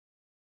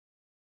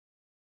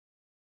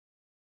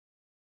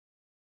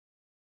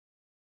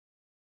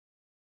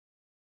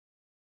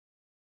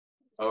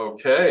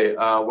Okay,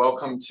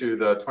 welcome to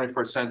the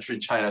 21st Century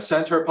China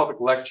Center public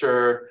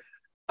lecture.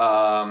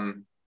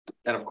 And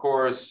of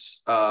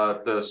course,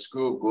 the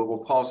School of Global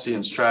Policy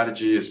and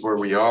Strategy is where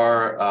we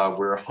are.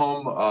 We're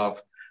home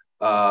of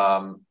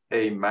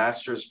a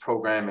master's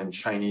program in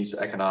Chinese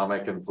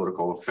economic and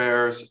political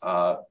affairs.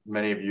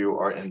 Many of you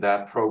are in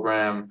that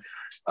program.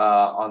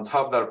 On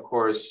top of that, of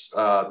course,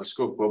 the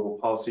School of Global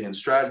Policy and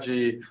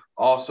Strategy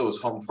also is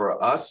home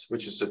for us,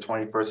 which is the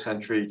 21st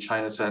Century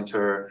China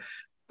Center.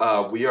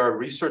 We are a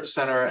research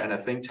center and a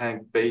think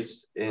tank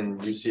based in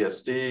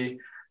UCSD.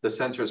 The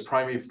center's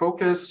primary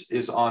focus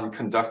is on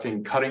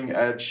conducting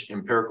cutting-edge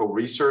empirical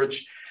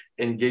research,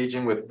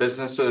 engaging with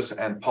businesses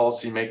and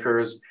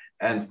policymakers,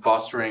 and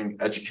fostering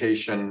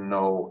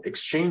educational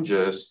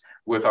exchanges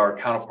with our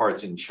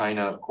counterparts in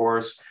China, of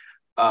course.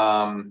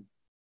 Our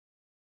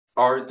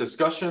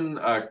discussion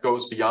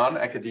goes beyond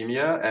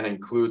academia and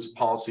includes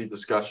policy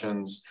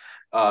discussions.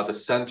 The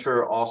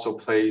center also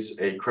plays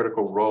a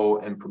critical role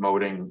in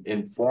promoting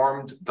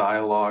informed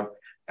dialogue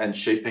and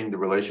shaping the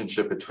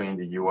relationship between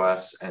the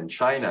US and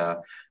China.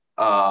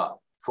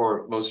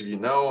 For most of you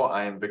know,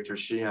 I am Victor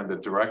Shi. I'm the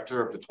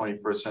director of the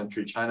 21st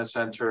Century China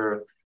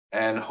Center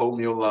and Ho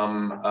Miu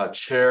Lam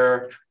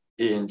chair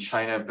in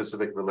China and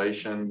Pacific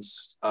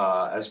Relations,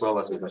 as well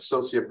as an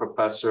associate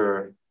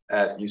professor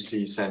at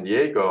UC San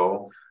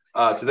Diego.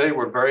 Today,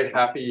 we're very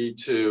happy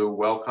to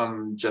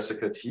welcome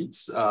Jessica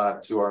Teets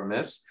to our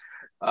midst.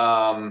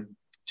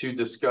 To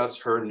discuss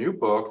her new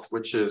book,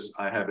 which is,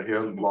 I have it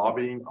here,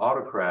 Lobbying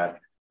Autocrat,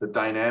 The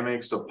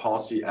Dynamics of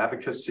Policy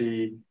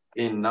Advocacy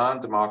in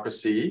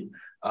Non-Democracy.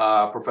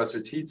 Professor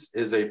Teets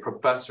is a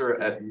professor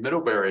at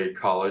Middlebury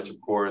College, of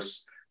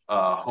course,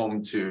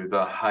 home to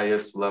the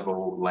highest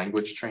level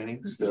language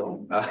training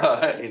still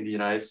in the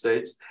United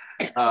States,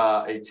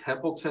 a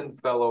Templeton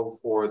Fellow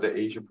for the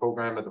Asia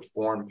Program at the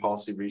Foreign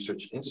Policy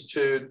Research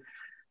Institute,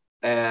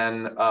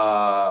 and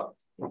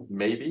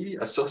maybe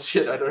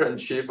associate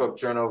editor-in-chief of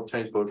Journal of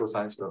Chinese Political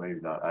Science, but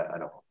maybe not, I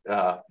don't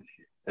know.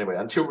 Anyway,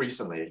 until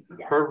recently,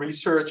 her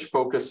research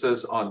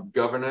focuses on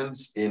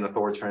governance in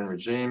authoritarian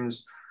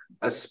regimes,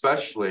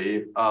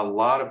 especially a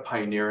lot of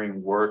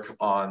pioneering work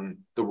on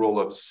the role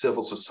of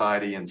civil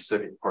society and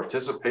civic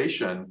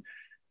participation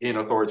in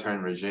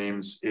authoritarian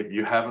regimes. If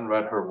you haven't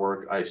read her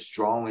work, I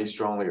strongly,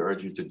 strongly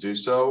urge you to do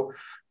so.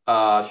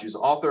 She's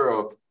author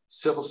of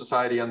Civil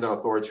Society Under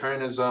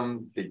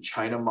Authoritarianism, the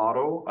China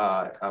Model,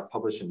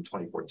 published in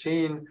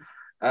 2014,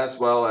 as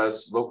well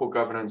as Local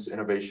Governance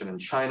Innovation in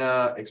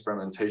China,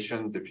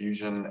 Experimentation,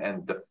 Diffusion,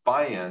 and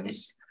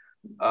Defiance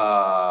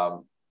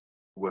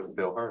with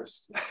Bill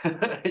Hurst.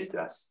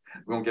 Yes,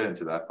 we won't get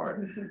into that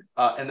part.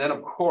 And then,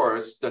 of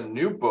course, the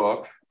new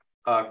book,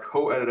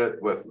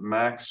 co-edited with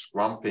Max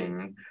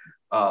Rumping,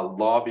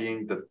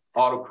 Lobbying the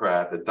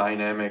Autocrat, The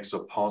Dynamics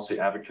of Policy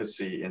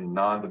Advocacy in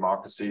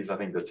Non-Democracies. I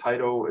think the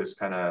title is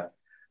kind of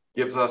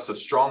gives us a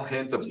strong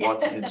hint of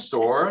what's in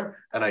store,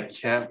 and I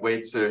can't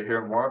wait to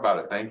hear more about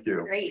it. Thank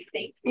you. Great,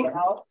 thank you.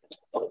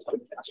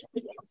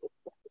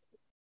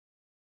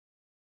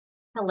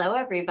 Hello,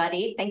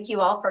 everybody. Thank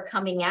you all for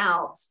coming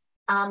out.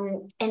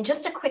 And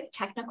just a quick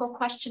technical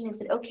question.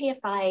 Is it okay if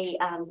I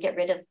get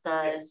rid of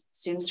the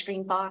Zoom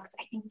screen box?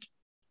 I think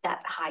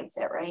that hides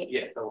it, right?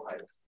 Yeah, that'll hide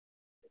it.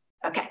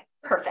 Okay,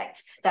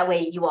 perfect. That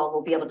way you all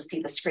will be able to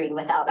see the screen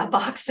without a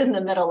box in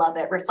the middle of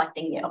it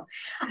reflecting you.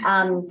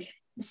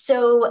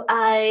 So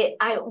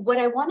what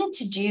I wanted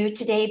to do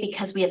today,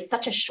 because we have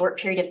such a short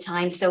period of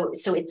time, so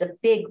it's a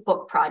big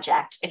book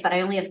project, but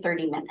I only have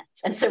 30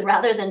 minutes. And so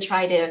rather than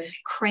try to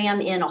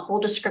cram in a whole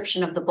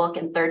description of the book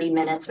in 30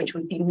 minutes, which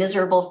would be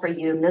miserable for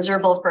you,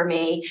 miserable for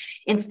me,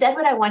 instead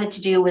what I wanted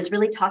to do was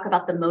really talk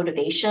about the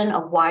motivation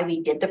of why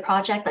we did the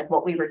project, like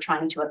what we were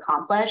trying to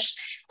accomplish,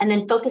 and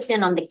then focus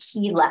in on the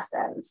key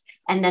lessons.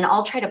 And then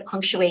I'll try to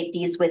punctuate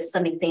these with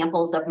some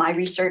examples of my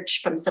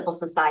research from civil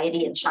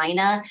society in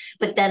China,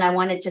 but then I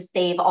wanted to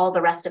save all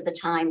the rest of the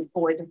time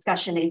for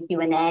discussion and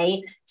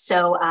Q&A.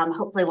 So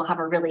hopefully we'll have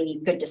a really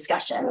good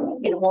discussion.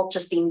 It won't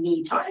just be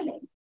me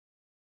talking.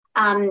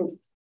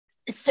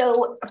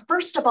 So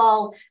first of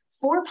all,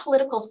 for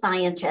political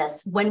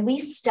scientists, when we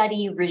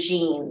study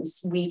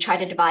regimes, we try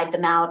to divide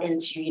them out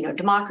into,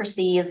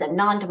 democracies and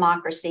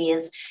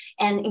non-democracies.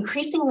 And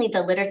increasingly,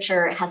 the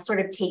literature has sort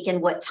of taken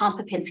what Tom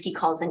Popinski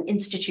calls an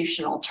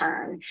institutional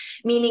turn,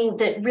 meaning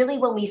that really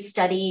when we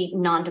study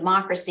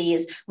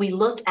non-democracies, we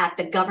look at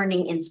the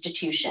governing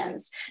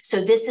institutions.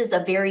 So this is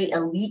a very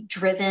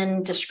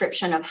elite-driven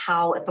description of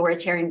how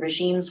authoritarian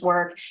regimes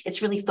work.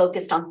 It's really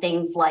focused on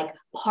things like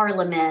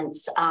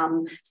parliaments,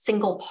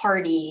 single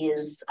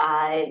parties,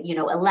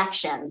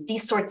 elections,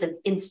 these sorts of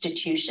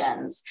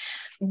institutions.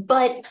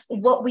 But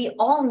what we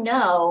all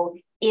know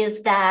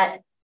is that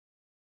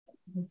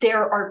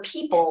there are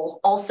people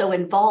also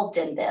involved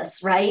in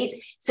this,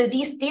 right? So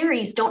these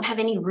theories don't have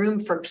any room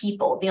for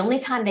people. The only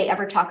time they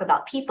ever talk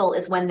about people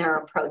is when there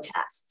are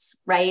protests,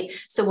 right?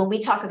 So when we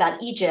talk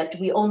about Egypt,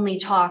 we only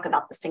talk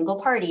about the single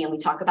party and we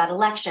talk about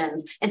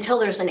elections until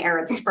there's an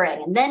Arab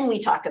Spring, and then we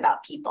talk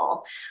about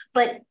people.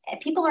 But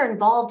people are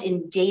involved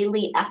in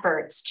daily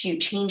efforts to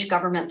change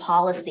government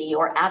policy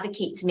or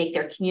advocate to make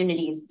their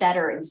communities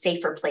better and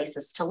safer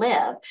places to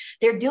live.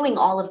 They're doing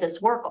all of this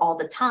work all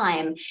the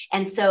time.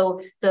 And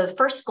so the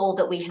first goal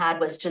that we had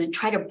was to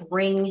try to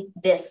bring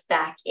this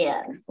back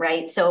in,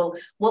 right? So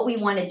what we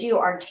want to do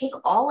are take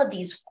all of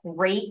these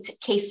great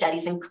case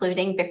studies,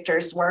 including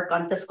Victor's work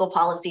on fiscal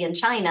policy in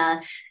China,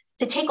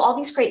 to take all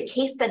these great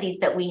case studies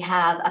that we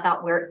have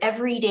about where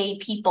everyday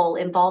people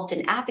involved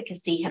in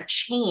advocacy have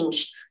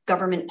changed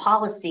government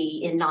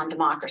policy in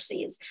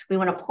non-democracies. We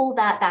want to pull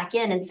that back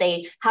in and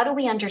say, how do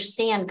we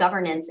understand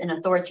governance in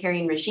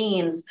authoritarian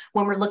regimes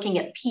when we're looking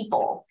at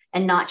people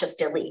and not just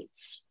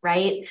elites,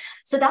 right?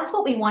 So that's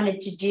what we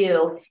wanted to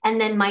do. And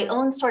then my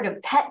own sort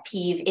of pet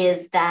peeve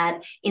is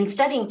that in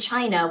studying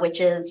China,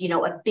 which is,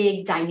 a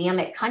big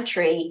dynamic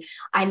country,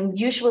 I'm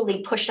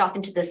usually pushed off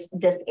into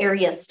this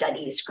area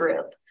studies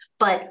group.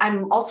 But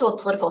I'm also a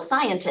political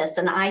scientist,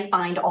 and I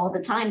find all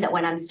the time that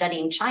when I'm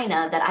studying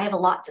China, that I have a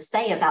lot to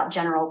say about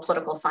general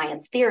political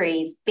science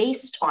theories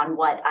based on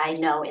what I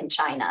know in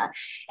China.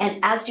 And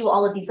as do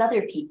all of these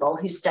other people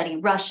who study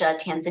Russia,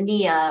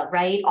 Tanzania,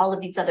 right? All of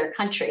these other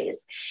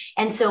countries.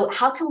 And so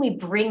how can we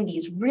bring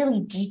these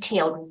really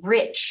detailed,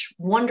 rich,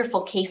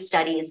 wonderful case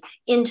studies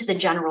into the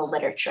general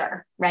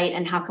literature, right?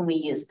 And how can we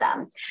use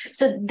them?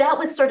 So that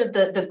was sort of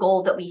the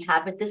goal that we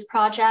had with this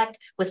project,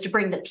 was to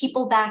bring the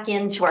people back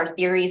into our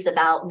theories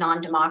about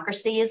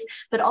non-democracies,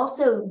 but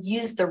also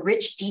use the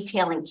rich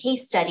detail and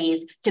case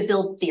studies to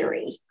build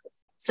theory.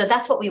 So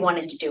that's what we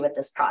wanted to do with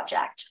this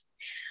project.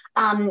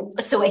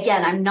 So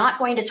again, I'm not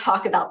going to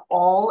talk about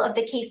all of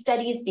the case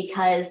studies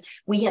because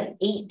we have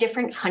 8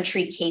 different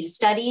country case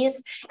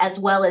studies, as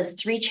well as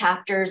 3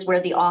 chapters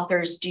where the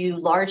authors do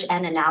large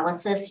N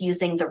analysis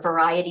using the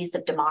varieties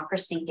of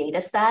democracy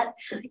data set.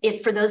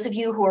 If for those of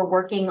you who are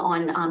working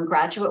on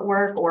graduate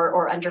work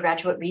or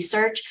undergraduate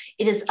research,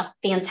 it is a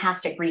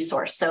fantastic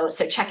resource. So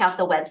check out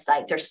the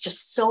website. There's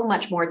just so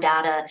much more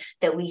data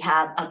that we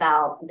have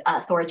about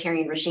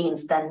authoritarian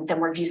regimes than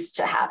we're used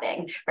to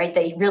having, right?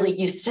 They really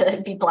used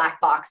to be black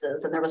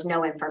boxes and there was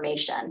no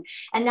information.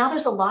 And now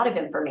there's a lot of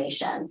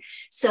information.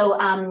 So,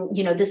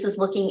 this is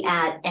looking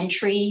at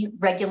entry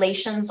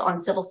regulations on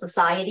civil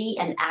society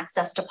and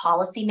access to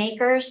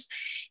policymakers.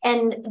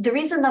 And the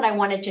reason that I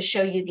wanted to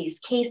show you these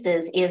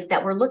cases is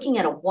that we're looking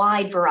at a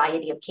wide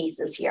variety of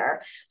cases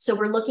here. So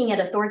we're looking at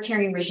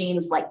authoritarian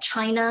regimes like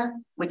China,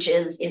 which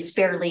is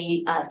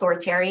fairly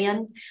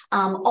authoritarian,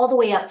 all the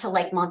way up to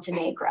like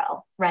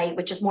Montenegro, right,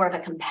 which is more of a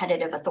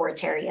competitive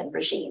authoritarian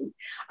regime.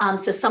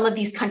 So some of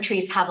these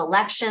countries have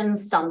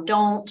elections, some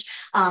don't,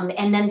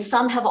 and then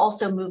some have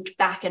also moved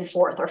back and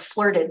forth or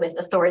flirted with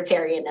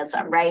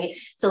authoritarianism, right?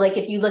 So like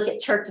if you look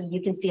at Turkey,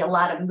 you can see a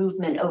lot of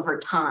movement over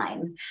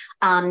time.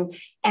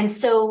 And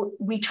so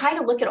we try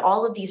to look at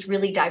all of these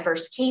really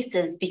diverse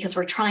cases because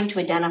we're trying to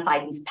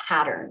identify these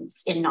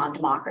patterns in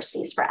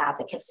non-democracies for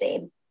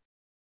advocacy.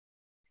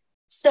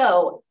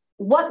 So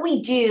what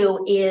we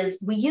do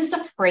is we use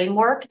a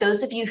framework.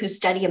 Those of you who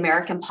study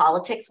American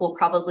politics will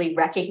probably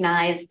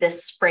recognize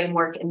this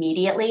framework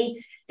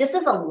immediately. This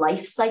is a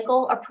life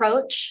cycle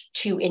approach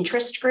to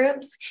interest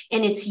groups,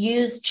 and it's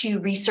used to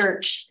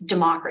research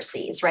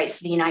democracies, right?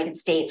 So the United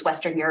States,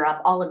 Western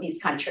Europe, all of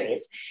these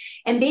countries.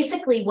 And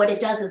basically what it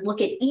does is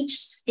look at each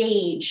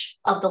stage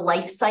of the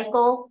life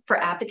cycle for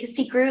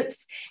advocacy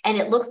groups. And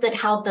it looks at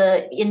how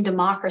in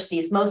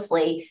democracies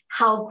mostly,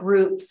 how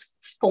groups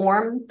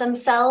form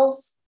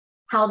themselves,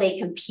 how they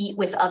compete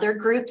with other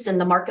groups in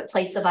the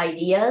marketplace of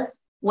ideas,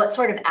 what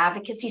sort of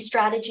advocacy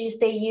strategies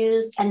they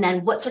use, and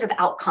then what sort of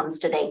outcomes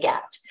do they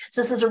get.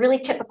 So this is a really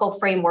typical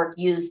framework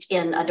used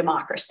in a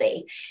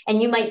democracy.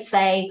 And you might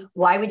say,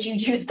 why would you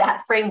use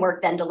that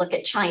framework then to look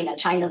at China?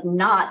 China's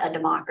not a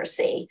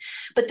democracy.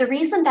 But the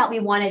reason that we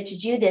wanted to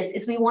do this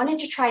is we wanted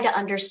to try to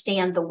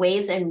understand the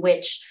ways in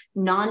which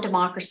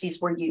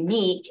non-democracies were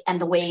unique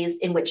and the ways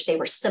in which they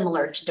were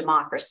similar to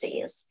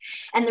democracies.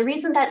 And the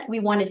reason that we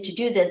wanted to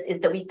do this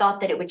is that we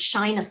thought that it would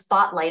shine a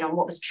spotlight on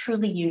what was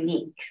truly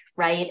unique,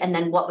 right? And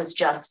then what was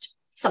just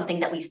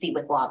something that we see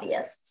with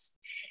lobbyists.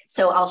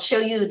 So I'll show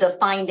you the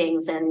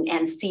findings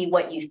and see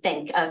what you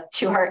think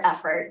to our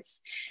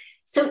efforts.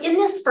 So in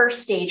this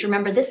first stage,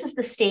 remember, this is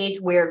the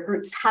stage where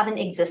groups haven't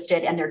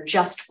existed and they're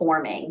just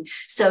forming.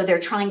 So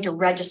they're trying to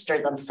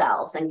register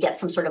themselves and get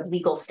some sort of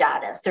legal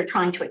status. They're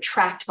trying to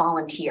attract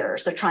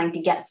volunteers. They're trying to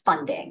get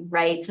funding,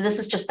 right? So this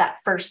is just that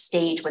first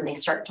stage when they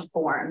start to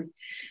form.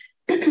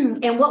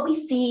 And what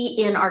we see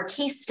in our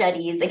case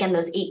studies, again,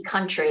 those 8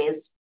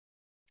 countries,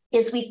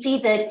 is we see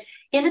that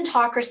in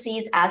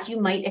autocracies, as you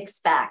might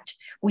expect,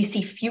 we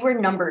see fewer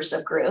numbers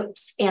of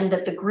groups and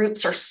that the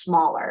groups are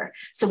smaller.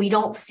 So we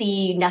don't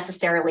see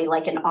necessarily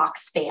like an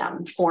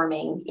Oxfam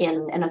forming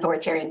in an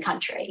authoritarian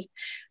country.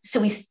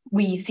 So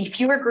we see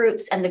fewer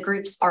groups and the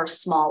groups are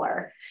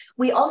smaller.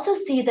 We also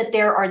see that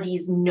there are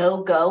these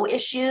no-go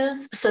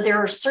issues. So there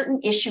are certain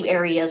issue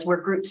areas where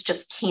groups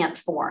just can't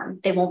form.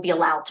 They won't be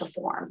allowed to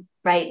form,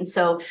 right? And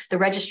so the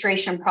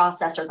registration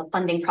process or the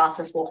funding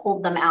process will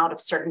hold them out of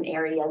certain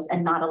areas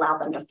and not allow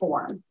them to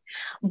form.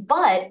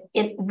 But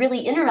really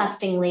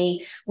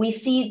interestingly, we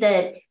see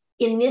that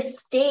in this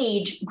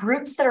stage,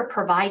 groups that are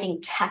providing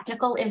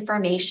technical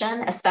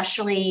information,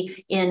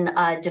 especially in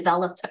a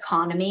developed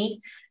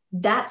economy,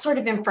 that sort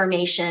of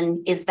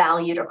information is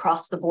valued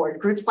across the board.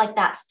 Groups like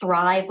that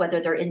thrive, whether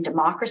they're in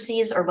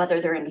democracies or whether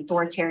they're in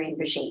authoritarian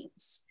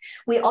regimes.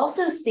 We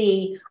also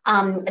see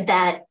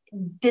that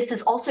this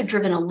is also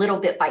driven a little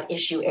bit by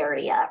issue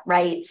area,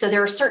 right? So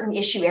there are certain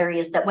issue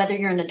areas that whether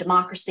you're in a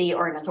democracy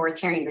or an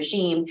authoritarian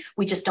regime,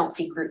 we just don't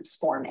see groups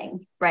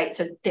forming, right?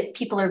 So that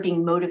people are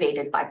being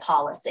motivated by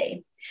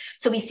policy.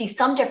 So we see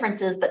some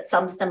differences, but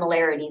some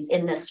similarities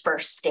in this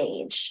first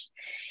stage.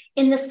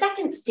 In the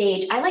second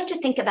stage, I like to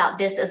think about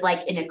this as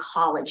like an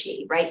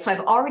ecology, right? So I've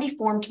already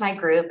formed my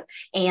group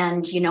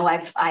and, you know,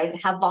 I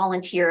have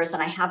volunteers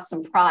and I have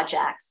some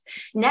projects.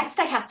 Next,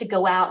 I have to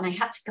go out and I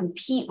have to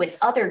compete with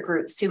other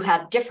groups who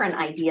have different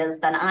ideas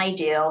than I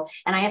do.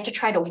 And I have to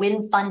try to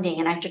win funding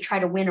and I have to try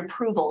to win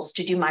approvals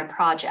to do my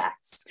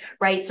projects,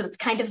 right? So it's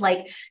kind of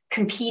like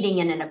competing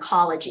in an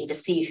ecology to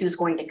see who's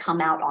going to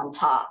come out on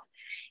top.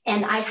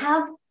 And I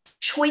have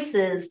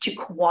choices to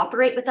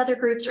cooperate with other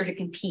groups or to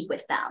compete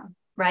with them.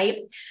 Right?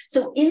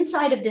 So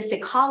inside of this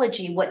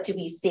ecology, what do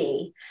we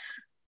see?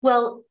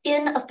 Well,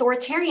 in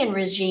authoritarian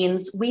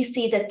regimes, we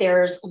see that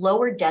there's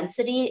lower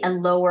density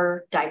and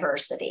lower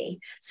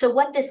diversity. So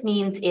what this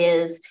means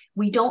is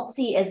we don't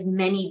see as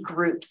many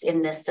groups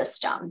in this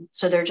system.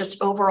 So they're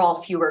just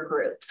overall fewer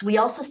groups. We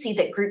also see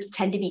that groups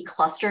tend to be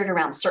clustered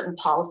around certain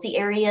policy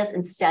areas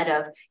instead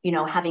of, you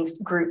know, having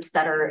groups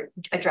that are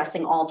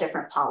addressing all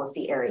different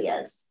policy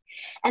areas.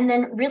 And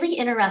then really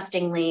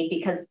interestingly,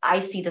 because I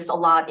see this a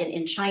lot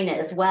in China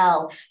as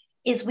well,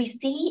 is we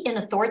see in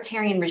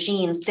authoritarian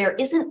regimes, there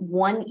isn't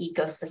one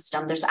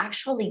ecosystem, there's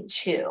actually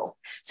two.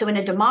 So in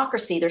a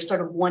democracy, there's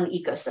sort of one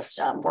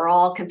ecosystem. We're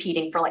all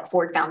competing for like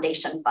Ford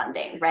Foundation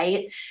funding,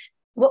 right?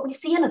 What we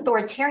see in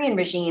authoritarian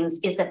regimes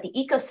is that the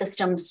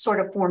ecosystem sort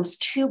of forms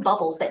two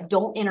bubbles that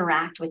don't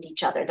interact with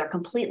each other. They're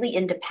completely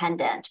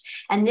independent.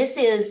 And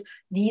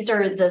these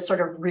are the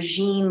sort of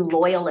regime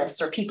loyalists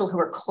or people who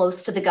are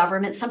close to the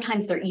government.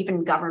 Sometimes they're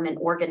even government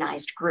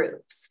organized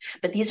groups,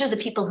 but these are the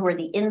people who are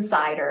the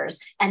insiders.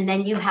 And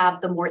then you have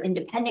the more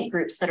independent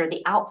groups that are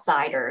the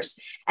outsiders.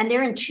 And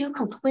they're in two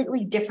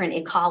completely different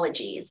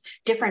ecologies,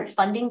 different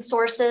funding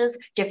sources,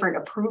 different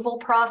approval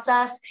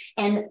process,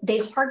 and they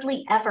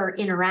hardly ever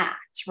interact,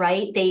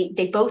 right?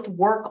 They both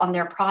work on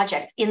their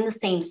projects in the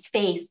same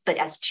space, but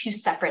as two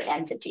separate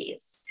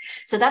entities.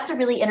 So that's a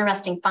really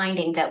interesting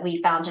finding that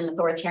we found in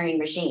authoritarian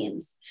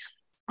regimes.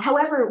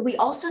 However, we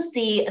also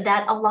see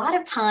that a lot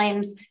of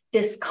times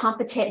this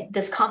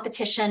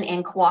competition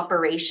and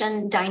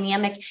cooperation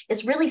dynamic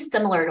is really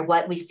similar to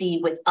what we see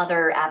with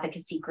other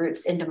advocacy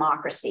groups in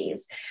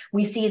democracies.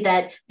 We see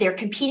that they're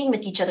competing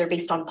with each other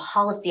based on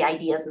policy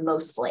ideas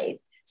mostly.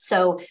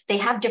 So they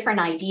have different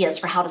ideas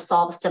for how to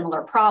solve a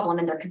similar problem,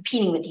 and they're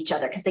competing with each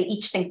other because they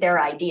each think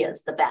their idea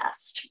is the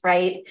best,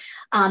 right?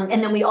 And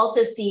then we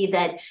also see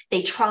that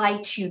they try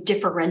to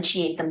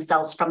differentiate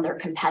themselves from their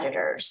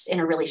competitors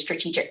in a really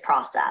strategic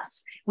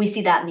process. We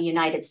see that in the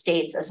United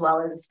States as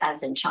well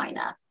as in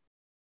China.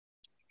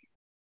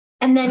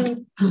 And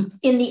then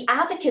in the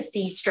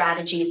advocacy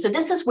strategy, so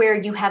this is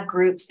where you have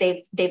groups,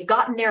 they've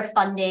gotten their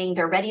funding,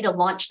 they're ready to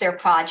launch their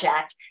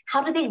project.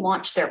 How do they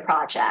launch their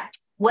project?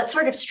 What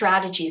sort of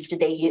strategies do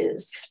they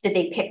use? Did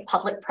they pick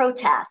public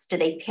protests? Do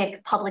they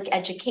pick public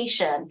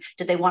education?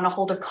 Do they want to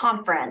hold a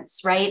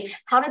conference, right?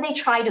 How do they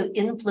try to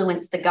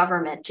influence the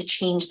government to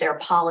change their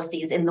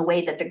policies in the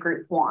way that the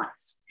group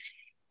wants?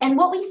 And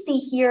what we see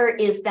here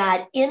is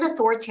that in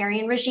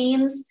authoritarian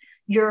regimes,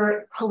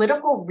 your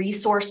political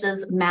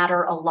resources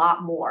matter a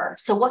lot more.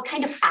 So what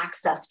kind of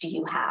access do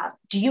you have?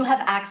 Do you have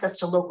access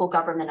to local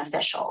government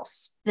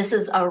officials? This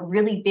is a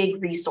really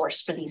big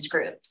resource for these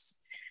groups.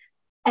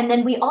 And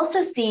then we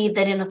also see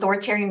that in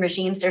authoritarian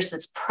regimes, there's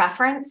this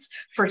preference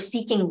for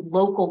seeking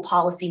local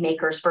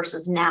policymakers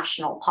versus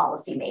national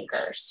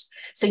policymakers.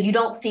 So you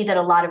don't see that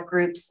a lot of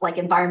groups like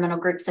environmental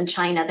groups in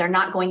China, they're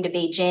not going to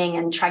Beijing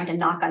and trying to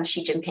knock on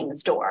Xi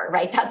Jinping's door,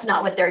 right? That's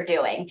not what they're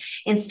doing.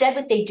 Instead,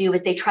 what they do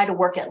is they try to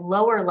work at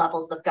lower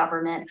levels of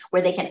government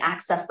where they can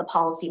access the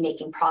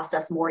policymaking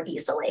process more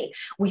easily.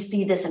 We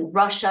see this in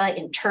Russia,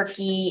 in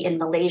Turkey, in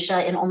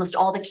Malaysia, in almost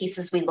all the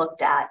cases we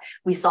looked at,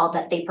 we saw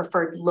that they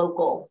preferred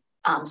local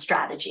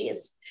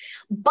strategies.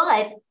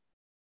 But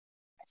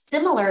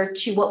similar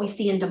to what we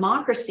see in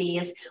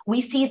democracies,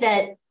 we see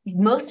that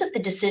most of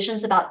the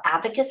decisions about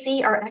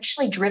advocacy are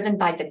actually driven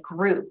by the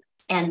group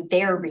and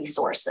their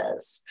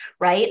resources,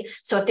 right?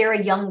 So if they're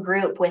a young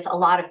group with a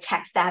lot of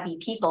tech savvy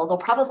people, they'll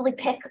probably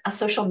pick a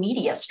social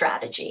media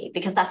strategy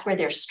because that's where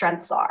their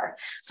strengths are.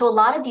 So a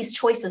lot of these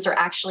choices are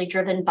actually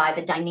driven by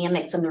the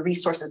dynamics and the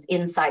resources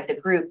inside the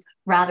group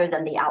rather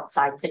than the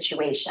outside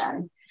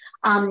situation.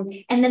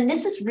 And then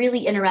this is really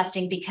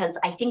interesting because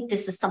I think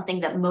this is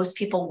something that most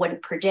people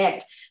wouldn't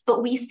predict,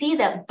 but we see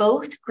that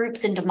both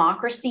groups in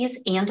democracies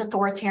and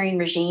authoritarian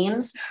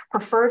regimes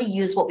prefer to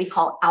use what we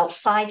call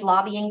outside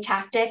lobbying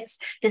tactics.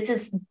 This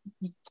is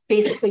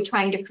basically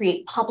trying to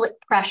create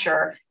public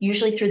pressure,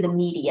 usually through the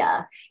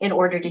media, in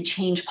order to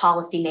change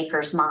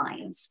policymakers'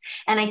 minds.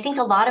 And I think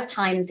a lot of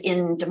times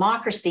in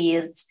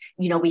democracies,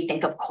 we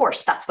think, of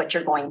course, that's what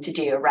you're going to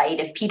do, right?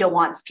 If PETA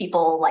wants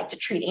people like to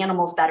treat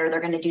animals better, they're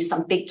going to do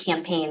some big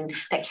campaign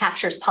that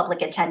captures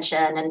public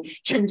attention and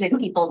changes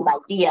people's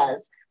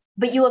ideas.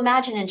 But you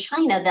imagine in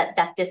China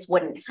that this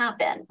wouldn't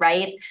happen,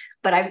 right?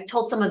 But I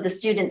told some of the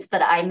students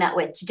that I met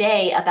with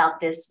today about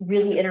this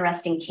really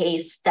interesting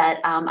case that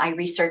I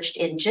researched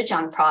in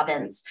Zhejiang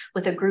province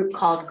with a group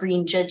called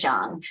Green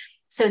Zhejiang.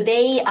 So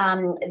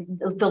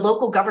the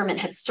local government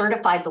had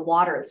certified the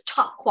water as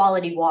top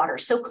quality water,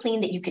 so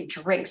clean that you could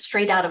drink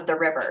straight out of the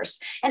rivers.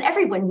 And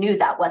everyone knew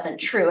that wasn't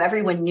true.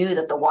 Everyone knew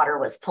that the water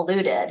was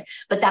polluted,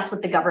 but that's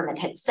what the government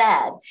had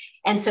said.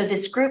 And so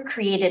this group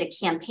created a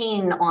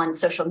campaign on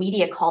social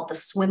media called the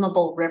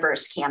Swimmable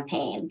Rivers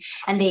campaign.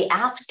 And they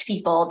asked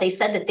people, they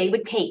said that they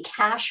would pay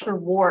cash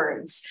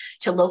rewards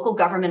to local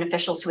government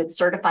officials who had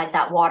certified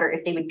that water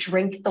if they would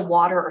drink the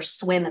water or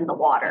swim in the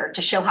water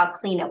to show how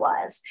clean it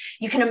was.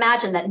 You can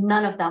imagine that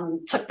none of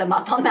them took them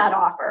up on that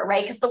offer,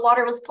 right? Because the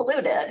water was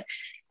polluted.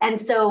 And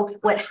so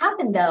what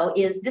happened though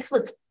is this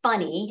was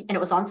funny and it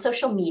was on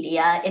social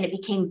media and it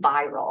became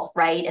viral,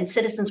 right? And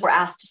citizens were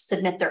asked to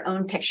submit their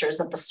own pictures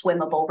of the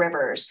swimmable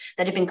rivers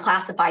that had been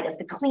classified as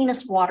the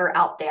cleanest water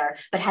out there,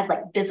 but had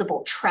like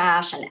visible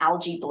trash and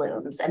algae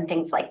blooms and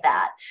things like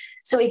that.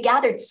 So it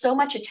gathered so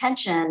much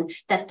attention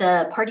that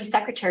the party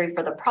secretary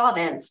for the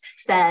province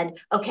said,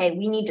 okay,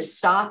 we need to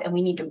stop and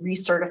we need to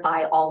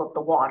recertify all of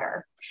the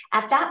water.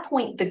 At that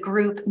point, the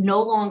group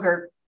no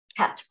longer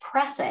kept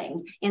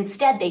pressing.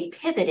 Instead, they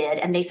pivoted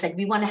and they said,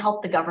 we want to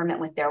help the government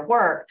with their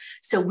work.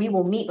 So we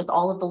will meet with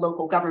all of the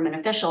local government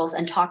officials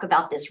and talk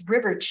about this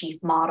river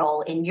chief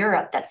model in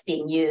Europe that's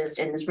being used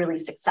and is really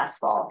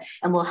successful.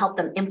 And we'll help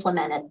them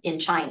implement it in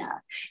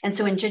China. And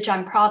so in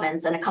Zhejiang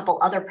province and a couple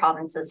other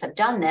provinces have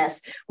done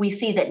this, we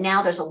see that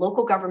now there's a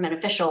local government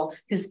official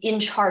who's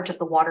in charge of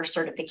the water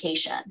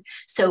certification.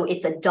 So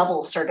it's a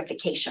double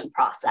certification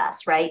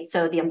process, right?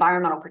 So the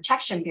Environmental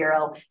Protection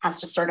Bureau has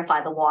to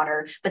certify the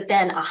water, but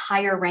then a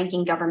higher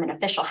ranking government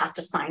official has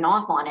to sign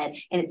off on it,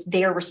 and it's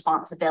their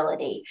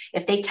responsibility.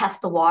 If they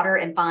test the water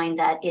and find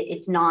that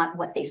it's not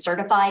what they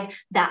certified,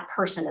 that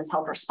person is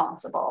held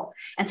responsible.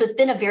 And so it's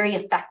been a very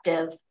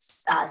effective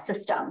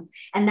system.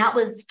 And that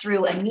was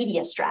through a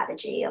media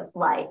strategy of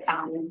like,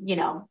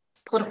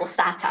 political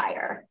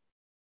satire.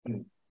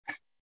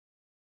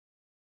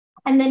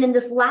 And then in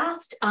this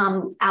last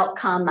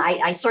outcome,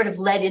 I sort of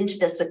led into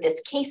this with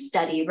this case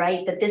study,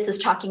 right? That this is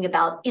talking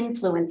about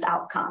influence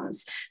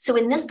outcomes. So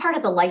in this part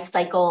of the life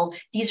cycle,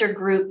 these are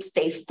groups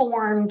they've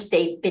formed,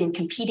 they've been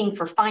competing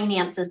for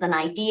finances and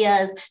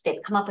ideas,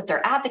 they've come up with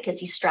their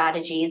advocacy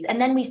strategies. And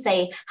then we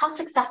say, how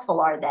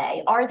successful are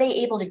they? Are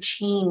they able to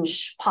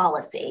change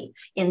policy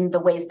in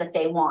the ways that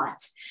they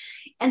want?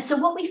 And so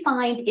what we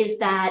find is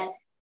that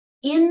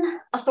in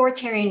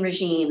authoritarian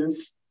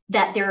regimes,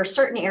 that there are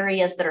certain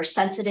areas that are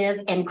sensitive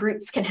and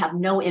groups can have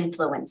no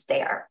influence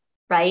there,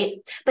 right?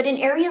 But in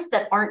areas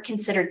that aren't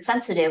considered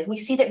sensitive, we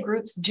see that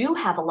groups do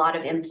have a lot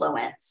of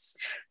influence.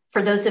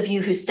 For those of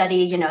you who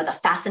study, the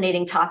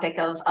fascinating topic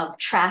of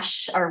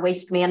trash or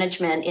waste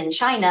management in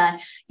China,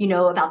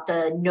 about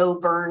the no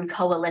burn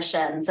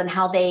coalitions and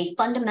how they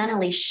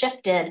fundamentally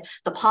shifted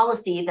the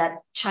policy that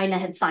China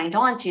had signed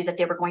on to, that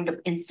they were going to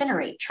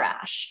incinerate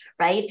trash,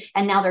 right?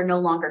 And now they're no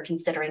longer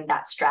considering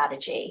that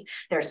strategy.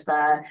 There's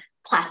the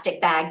plastic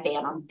bag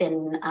ban on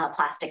thin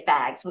plastic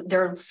bags.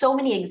 There are so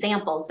many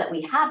examples that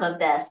we have of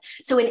this.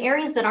 So in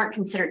areas that aren't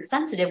considered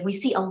sensitive, we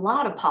see a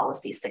lot of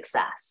policy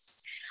success.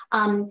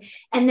 And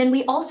then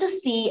we also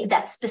see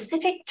that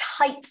specific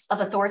types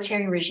of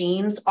authoritarian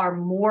regimes are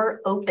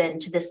more open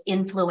to this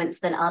influence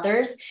than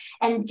others.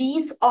 And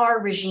these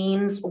are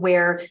regimes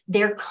where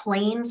their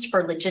claims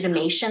for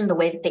legitimation, the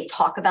way that they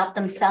talk about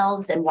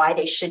themselves and why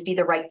they should be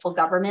the rightful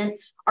government,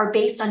 are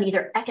based on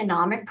either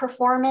economic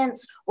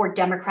performance or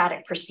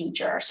democratic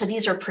procedure. So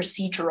these are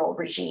procedural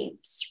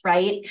regimes,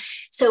 right?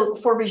 So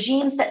for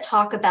regimes that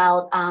talk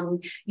about,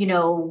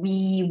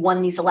 we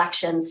won these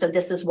elections, so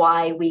this is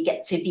why we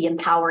get to be in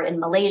power in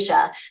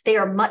Malaysia, they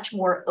are much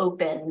more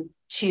open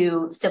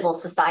to civil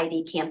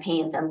society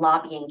campaigns and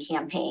lobbying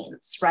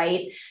campaigns,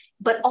 right?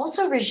 But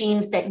also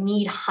regimes that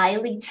need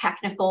highly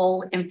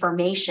technical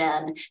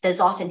information that is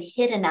often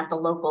hidden at the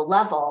local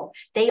level,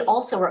 they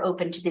also are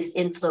open to this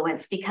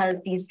influence because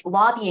these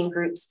lobbying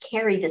groups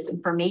carry this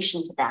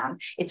information to them.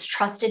 It's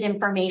trusted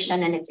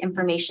information and it's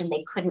information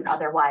they couldn't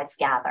otherwise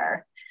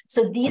gather.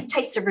 So these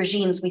types of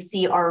regimes we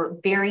see are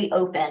very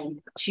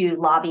open to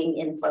lobbying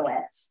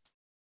influence.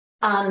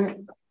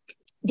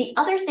 The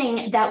other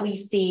thing that we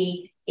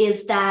see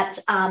is that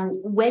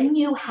when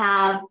you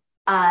have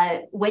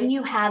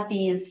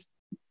these,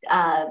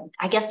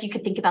 I guess you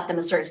could think about them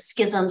as sort of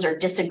schisms or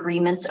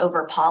disagreements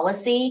over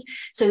policy.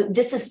 So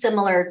this is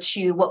similar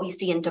to what we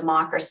see in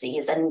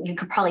democracies, and you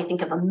could probably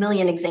think of a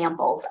million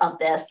examples of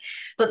this.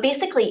 But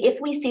basically,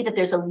 if we see that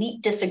there's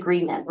elite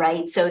disagreement,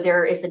 right? So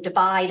there is a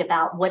divide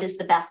about what is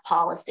the best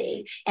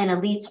policy, and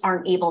elites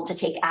aren't able to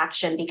take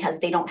action because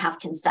they don't have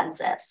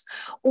consensus.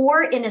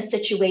 Or in a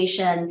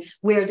situation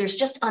where there's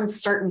just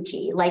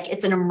uncertainty, like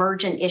it's an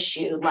emergent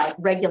issue, like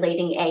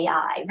regulating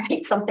AI,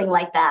 right? Something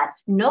like that.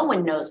 No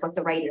one knows what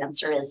the right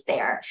answer is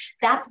there.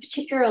 That's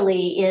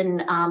particularly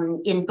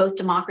in both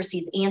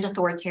democracies and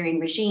authoritarian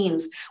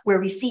regimes where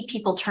we see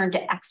people turn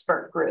to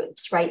expert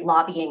groups, right?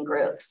 Lobbying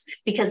groups,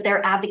 because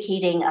they're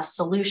advocating a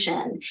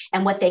solution.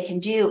 And what they can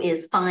do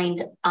is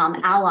find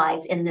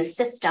allies in this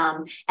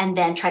system and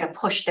then try to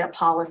push their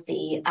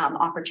policy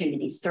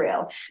opportunities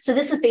through. So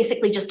this is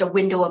basically just a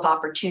window of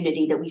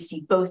opportunity that we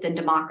see both in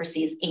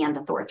democracies and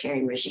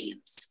authoritarian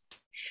regimes.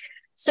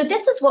 So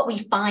this is what we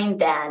find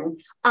then.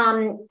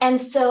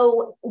 And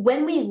so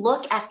when we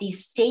look at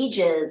these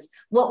stages,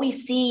 what we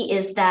see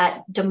is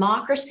that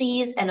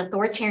democracies and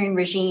authoritarian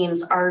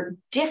regimes are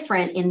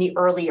different in the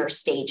earlier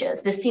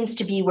stages. This seems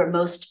to be where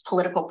most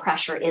political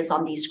pressure is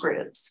on these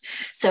groups.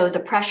 So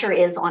the pressure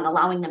is on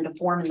allowing them to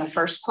form in the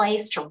first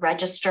place, to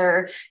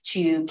register,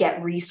 to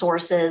get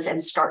resources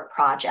and start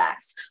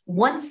projects.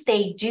 Once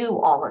they do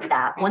all of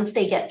that, once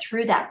they get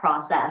through that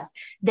process,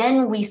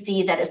 then we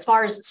see that as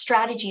far as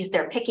strategies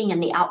they're picking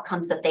and the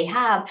outcomes that they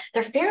have,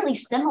 they're fairly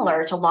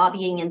similar to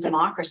lobbying in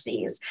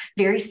democracies,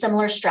 very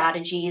similar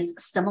strategies,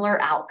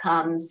 similar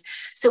outcomes.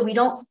 So we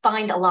don't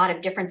find a lot of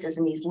differences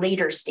in these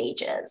later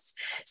stages.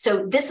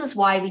 So this is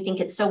why we think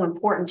it's so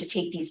important to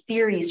take these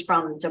theories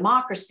from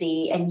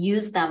democracy and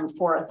use them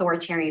for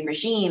authoritarian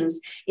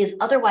regimes, is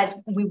otherwise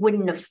we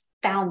wouldn't have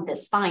found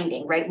this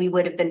finding, right? We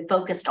would have been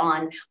focused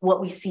on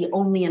what we see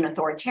only in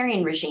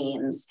authoritarian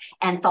regimes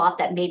and thought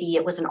that maybe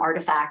it was an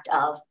artifact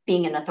of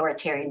being an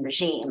authoritarian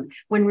regime,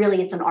 when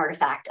really it's an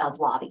artifact of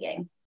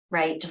lobbying,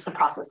 right? Just the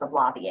process of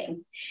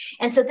lobbying.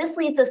 And so this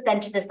leads us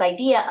then to this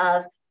idea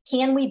of,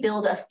 can we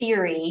build a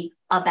theory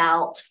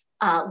about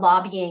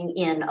lobbying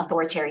in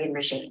authoritarian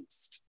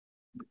regimes?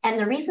 And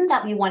the reason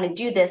that we want to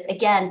do this,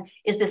 again,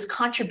 is this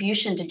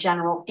contribution to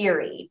general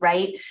theory,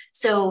 right?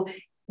 So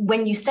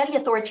when you study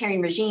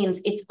authoritarian regimes,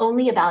 it's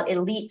only about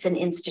elites and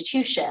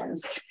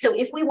institutions. So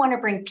if we want to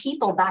bring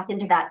people back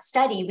into that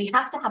study, we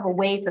have to have a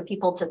way for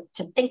people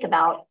to think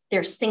about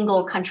their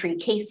single country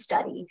case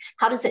study.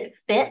 How does it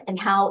fit and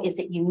how is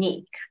it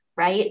unique?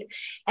 Right?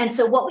 And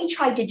so what we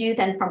tried to do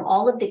then from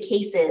all of the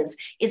cases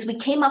is we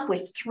came up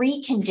with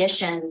 3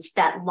 conditions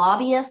that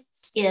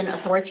lobbyists in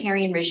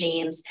authoritarian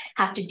regimes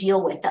have to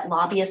deal with that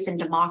lobbyists in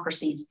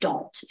democracies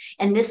don't.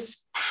 And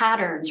this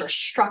patterns or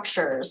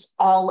structures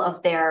all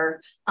of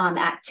their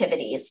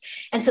activities.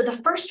 And so the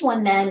first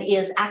one then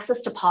is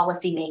access to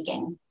policy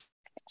making.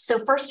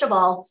 So first of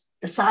all,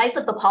 the size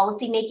of the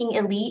policymaking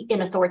elite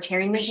in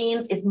authoritarian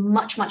regimes is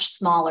much, much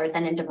smaller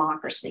than in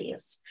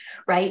democracies,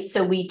 right?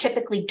 So we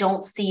typically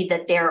don't see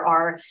that there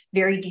are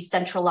very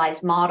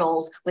decentralized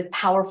models with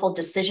powerful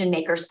decision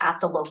makers at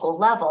the local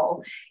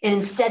level. And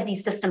instead,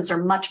 these systems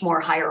are much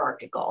more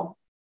hierarchical.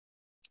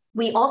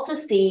 We also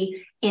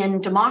see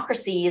in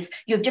democracies,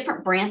 you have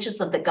different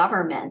branches of the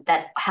government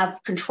that have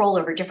control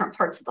over different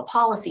parts of the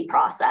policy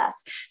process.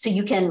 So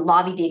you can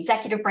lobby the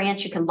executive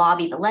branch, you can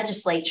lobby the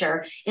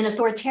legislature. In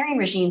authoritarian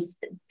regimes,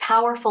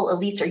 powerful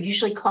elites are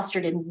usually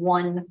clustered in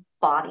one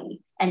body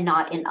and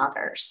not in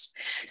others.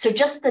 So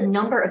just the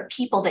number of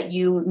people that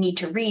you need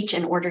to reach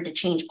in order to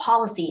change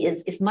policy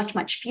is much,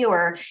 much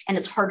fewer, and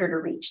it's harder to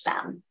reach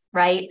them,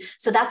 right?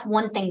 So that's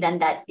one thing then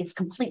that is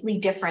completely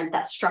different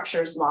that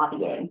structures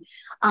lobbying.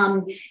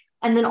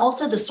 And then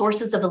also the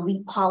sources of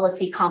elite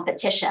policy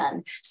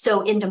competition.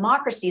 So in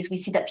democracies, we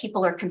see that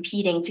people are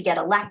competing to get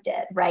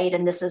elected, right?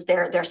 And this is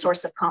their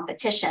source of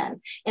competition.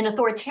 In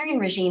authoritarian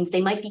regimes, they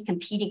might be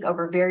competing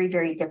over very,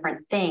 very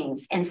different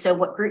things. And so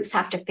what groups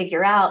have to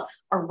figure out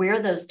are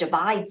where those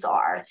divides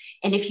are.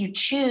 And if you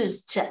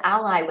choose to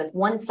ally with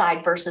one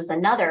side versus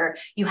another,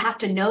 you have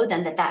to know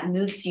then that that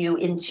moves you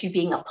into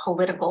being a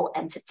political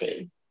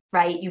entity,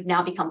 right? You've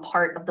now become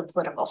part of the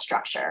political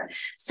structure.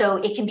 So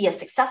it can be a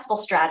successful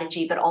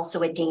strategy, but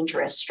also a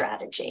dangerous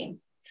strategy.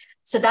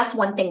 So that's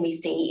one thing we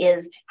see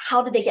is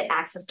how do they get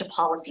access to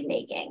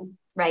policymaking,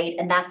 right?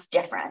 And that's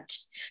different.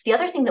 The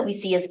other thing that we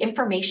see is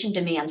information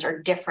demands are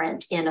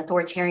different in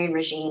authoritarian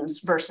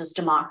regimes versus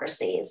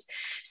democracies.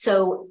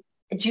 So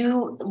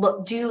do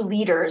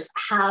leaders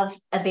have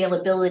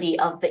availability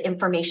of the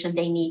information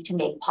they need to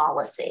make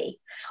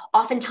policy?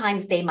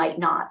 Oftentimes they might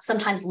not.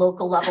 Sometimes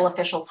local level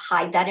officials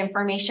hide that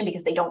information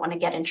because they don't want to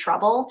get in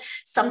trouble.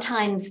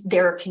 Sometimes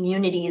there are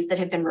communities that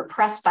have been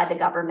repressed by the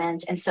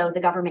government, and so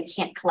the government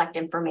can't collect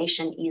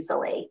information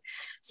easily.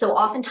 So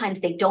oftentimes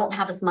they don't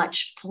have as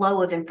much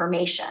flow of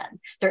information.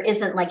 There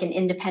isn't like an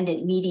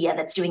independent media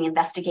that's doing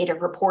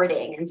investigative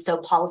reporting. And so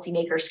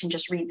policymakers can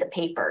just read the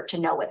paper to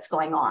know what's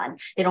going on.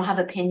 They don't have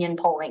opinion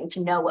polling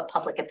to know what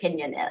public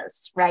opinion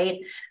is, right?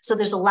 So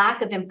there's a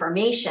lack of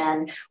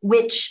information,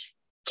 which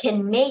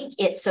can make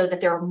it so that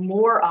there are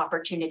more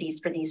opportunities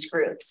for these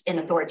groups in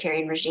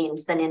authoritarian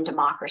regimes than in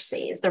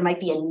democracies. There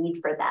might be a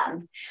need for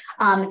them.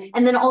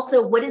 And then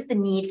also, what is the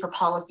need for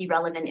policy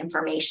relevant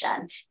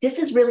information? This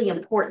is really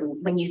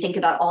important when you think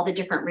about all the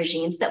different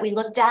regimes that we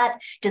looked at.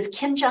 Does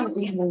Kim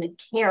Jong-un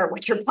care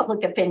what your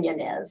public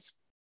opinion is?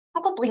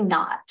 Probably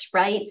not,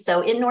 right?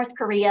 So in North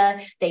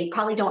Korea, they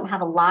probably don't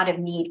have a lot of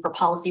need for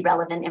policy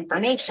relevant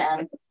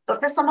information. But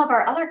for some of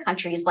our other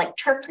countries like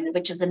Turkey,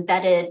 which is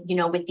embedded,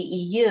 with the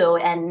EU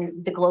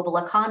and the global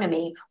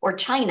economy, or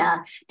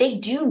China, they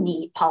do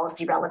need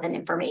policy relevant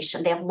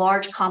information. They have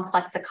large,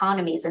 complex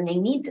economies and they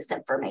need this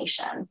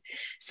information.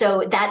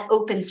 So that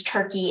opens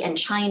Turkey and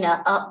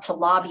China up to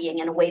lobbying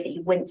in a way that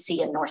you wouldn't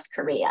see in North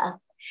Korea.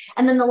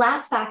 And then the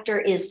last factor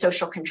is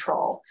social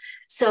control.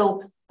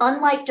 So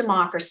unlike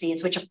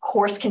democracies, which of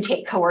course can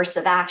take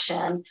coercive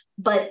action,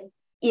 but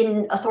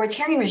in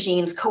authoritarian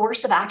regimes,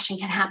 coercive action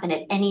can happen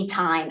at any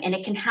time, and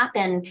it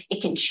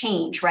can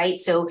change, right?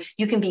 So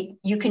you can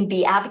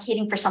be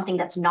advocating for something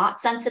that's not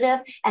sensitive,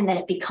 and then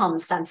it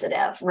becomes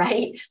sensitive,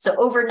 right? So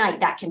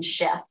overnight that can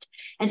shift.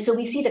 And so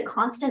we see the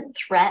constant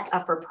threat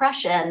of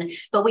repression,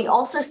 but we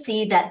also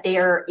see that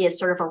there is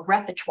sort of a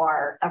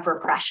repertoire of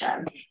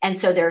repression. And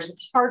so there's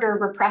harder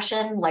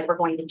repression, like we're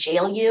going to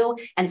jail you,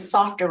 and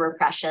softer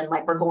repression,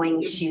 like we're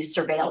going to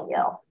surveil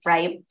you,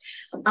 right?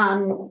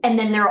 And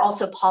then there are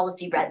also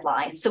policy red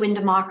lines. So in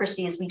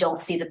democracies, we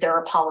don't see that there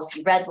are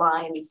policy red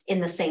lines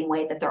in the same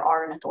way that there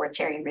are in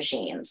authoritarian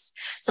regimes.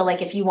 So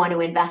like if you want to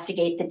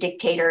investigate the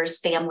dictator's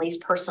family's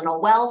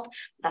personal wealth,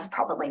 that's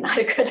probably not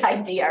a good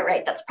idea,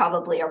 right? That's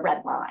probably a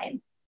red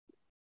line.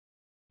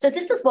 So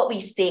this is what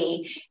we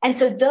see. And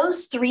so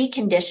those three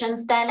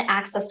conditions then,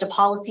 access to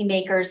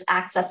policymakers,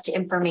 access to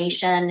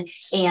information,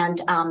 and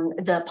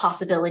the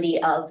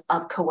possibility of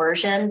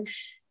coercion,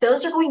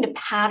 those are going to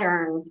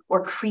pattern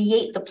or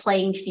create the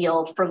playing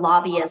field for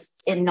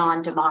lobbyists in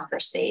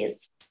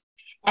non-democracies.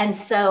 And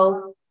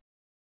so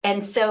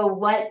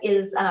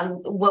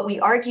what we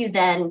argue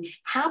then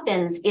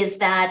happens is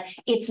that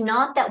it's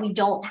not that we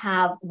don't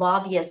have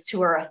lobbyists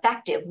who are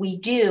effective. We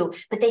do,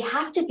 but they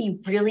have to be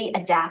really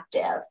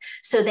adaptive.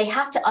 So they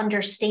have to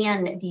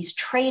understand these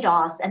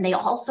trade-offs, and they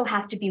also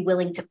have to be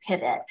willing to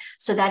pivot.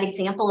 So that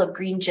example of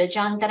Green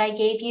Zhejiang that I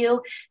gave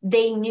you,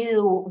 they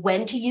knew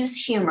when to use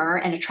humor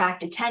and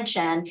attract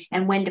attention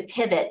and when to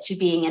pivot to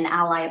being an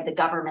ally of the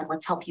government.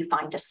 Let's help you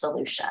find a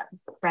solution,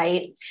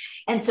 right?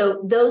 And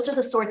so those are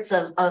the sorts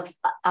of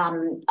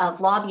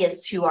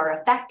lobbyists who are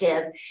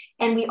effective.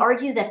 And we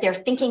argue that they're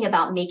thinking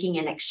about making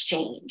an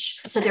exchange.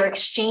 So they're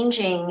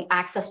exchanging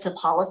access to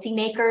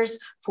policymakers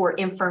for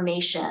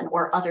information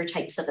or other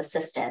types of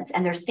assistance.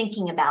 And they're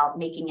thinking about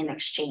making an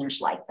exchange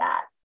like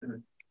that. Mm-hmm.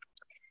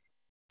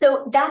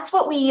 So that's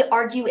what we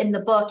argue in the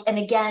book. And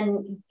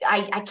again,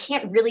 I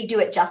can't really do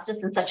it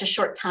justice in such a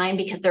short time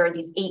because there are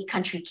these 8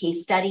 country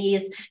case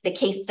studies. The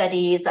case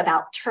studies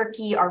about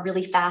Turkey are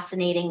really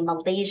fascinating.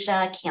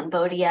 Malaysia,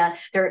 Cambodia,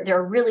 there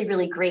are really,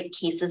 really great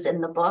cases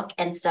in the book.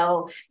 And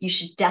so you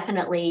should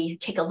definitely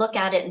take a look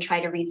at it and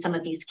try to read some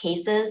of these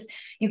cases.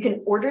 You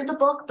can order the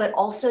book, but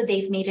also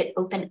they've made it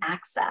open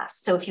access.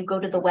 So if you go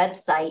to the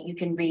website, you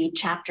can read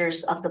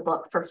chapters of the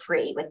book for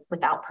free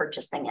without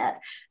purchasing it.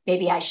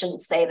 Maybe I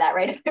shouldn't say that,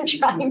 right? I'm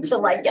trying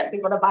to get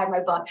people to buy my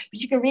book,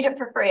 but you can read it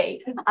for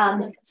free.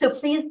 So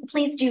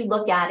please do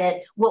look at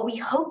it. What we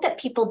hope that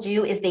people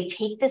do is they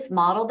take this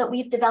model that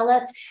we've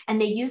developed and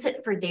they use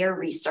it for their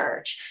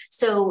research.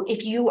 So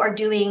if you are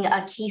doing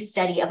a case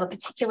study of a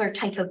particular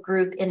type of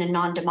group in a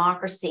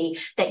non-democracy,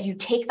 that you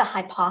take the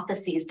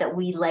hypotheses that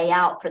we lay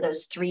out for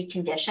those 3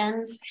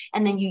 conditions,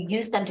 and then you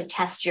use them to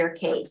test your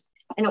case.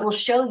 And it will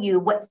show you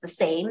what's the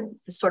same,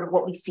 sort of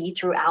what we see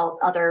throughout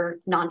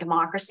other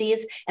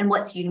non-democracies, and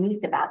what's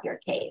unique about your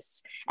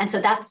case. And so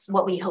that's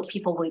what we hope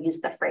people will use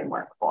the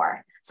framework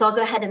for. So I'll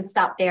go ahead and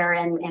stop there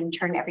and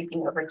turn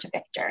everything over to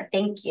Victor.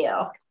 Thank you.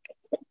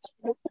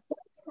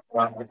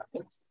 I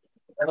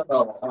don't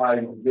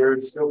know,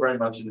 there's still very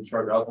much in the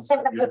chart. I'll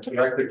just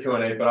direct the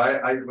Q&A, but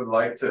I would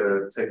like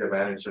to take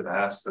advantage and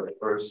ask the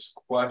first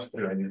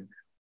question,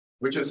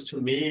 which is, to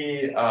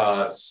me,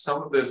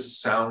 some of this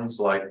sounds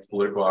like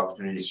political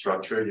opportunity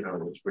structure,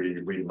 which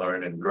we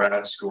learn in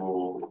grad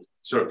school,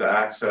 sort of the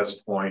access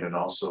point and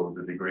also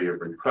the degree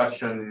of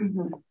repression.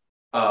 Mm-hmm.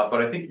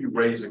 But I think you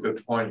raise a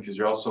good point, because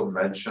you also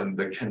mentioned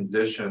the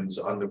conditions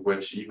under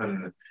which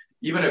even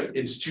if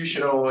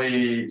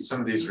institutionally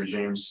some of these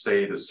regimes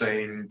stay the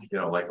same,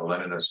 like a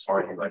Leninist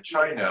party like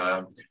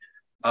China,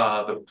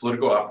 the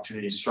political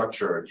opportunity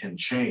structure can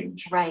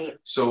change. Right.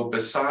 So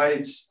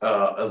besides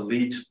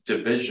elite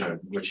division,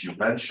 which you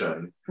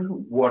mentioned, mm-hmm.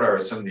 what are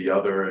some of the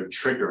other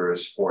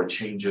triggers for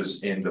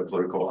changes in the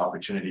political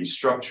opportunity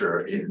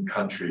structure in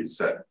countries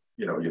that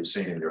you've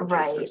seen in your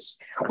Right. cases.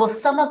 Well,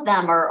 some of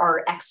them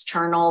are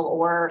external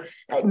or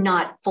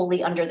not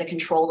fully under the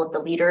control of the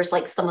leaders,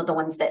 like some of the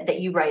ones that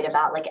you write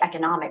about, like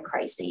economic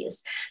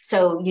crises.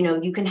 So,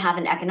 you can have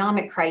an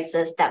economic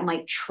crisis that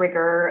might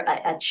trigger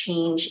a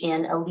change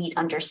in elite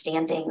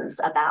understandings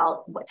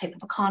about what type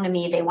of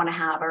economy they want to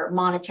have or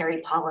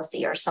monetary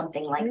policy or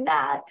something like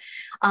that.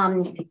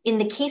 In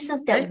the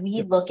cases that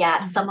we look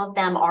at, some of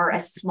them are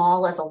as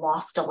small as a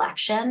lost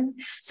election.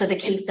 So the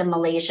case in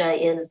Malaysia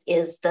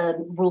is the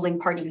ruling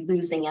party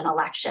losing an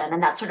election,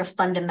 and that sort of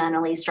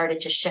fundamentally started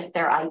to shift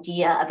their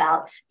idea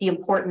about the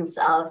importance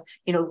of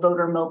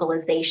voter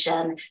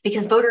mobilization,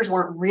 because voters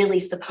weren't really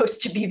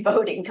supposed to be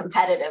voting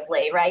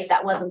competitively, right?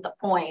 That wasn't the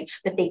point,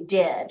 but they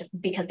did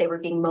because they were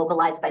being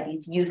mobilized by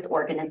these youth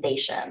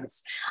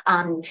organizations.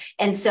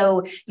 And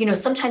so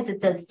sometimes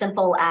it's as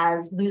simple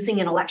as losing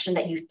an election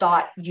that you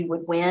thought you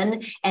would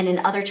win, and in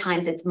other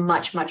times it's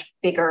much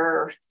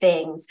bigger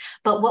things.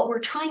 But what we're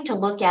trying to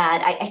look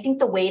at, I think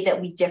the way that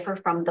we differ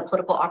from the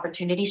political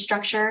opportunity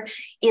structure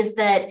is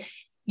that,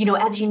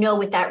 as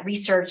with that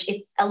research,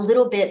 it's a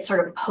little bit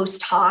sort of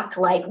post hoc,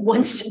 like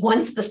once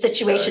the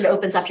situation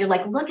opens up, you're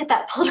like, look at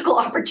that political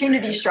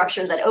opportunity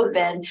structure that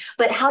opened,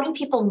 but how do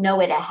people know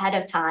it ahead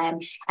of time?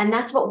 And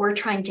that's what we're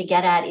trying to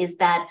get at, is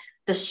that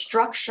the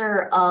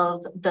structure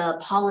of the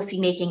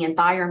policymaking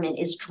environment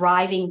is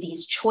driving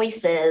these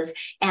choices,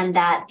 and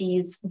that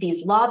these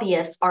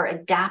lobbyists are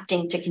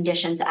adapting to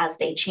conditions as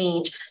they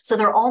change. So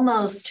they're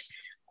almost,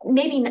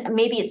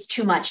 maybe it's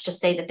too much to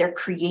say that they're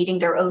creating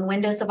their own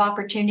windows of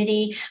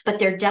opportunity, but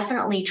they're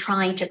definitely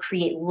trying to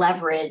create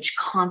leverage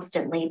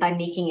constantly by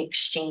making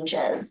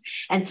exchanges.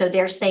 And so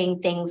they're saying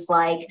things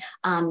like,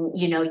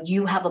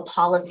 you have a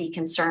policy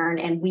concern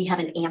and we have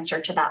an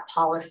answer to that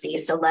policy,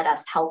 so let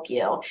us help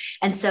you.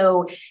 And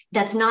so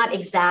that's not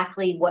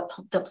exactly what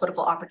the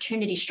political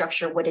opportunity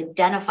structure would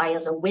identify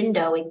as a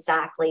window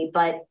exactly,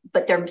 but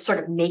they're sort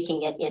of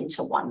making it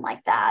into one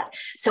like that.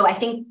 So I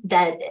think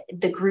that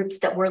the groups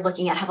that we're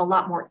looking at have a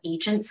lot more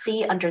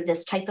agency under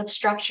this type of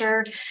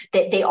structure,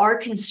 that they are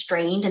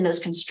constrained, and those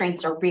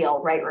constraints are real,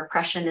 right?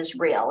 Repression is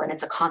real and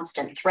it's a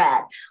constant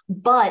threat,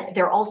 but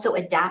they're also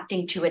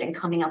adapting to it and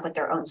coming up with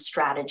their own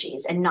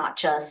strategies, and not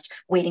just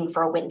waiting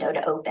for a window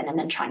to open and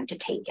then trying to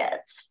take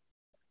it.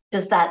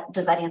 Does that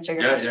answer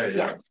your question?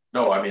 Yeah.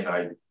 No, I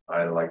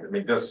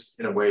mean, this,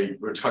 in a way,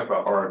 we're talking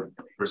about our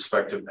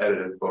respective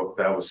edited book.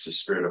 That was the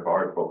spirit of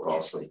our book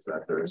also,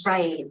 that there's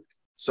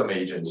some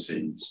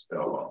agencies,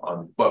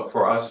 but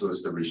for us, it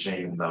was the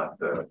regime, not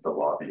the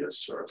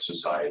lobbyists or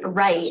society.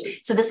 Right.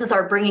 So this is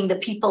our bringing the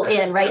people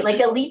in, right? Like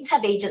elites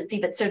have agency,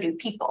 but so do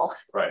people.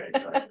 Right.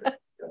 Exactly.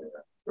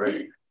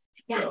 Right.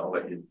 Yeah. I'll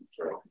let you.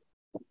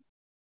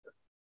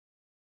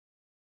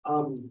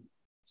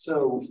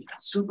 So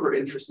super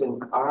interesting.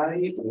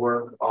 I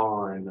work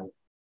on,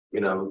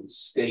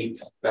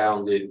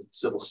 state-founded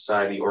civil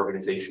society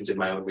organizations in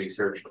my own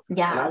research.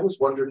 Yeah. And I was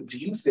wondering, do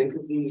you think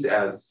of these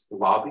as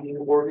lobbying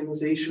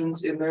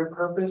organizations in their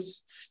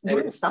purpose?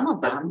 And some of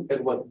them.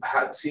 And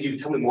so you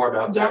tell me more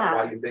about that,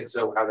 why you think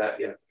so, how that,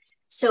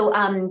 So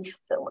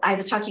I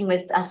was talking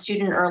with a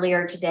student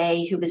earlier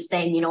today who was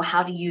saying,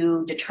 how do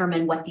you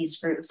determine what these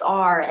groups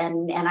are?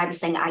 And I was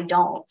saying, I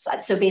don't.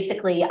 So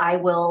basically,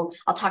 I'll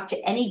talk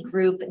to any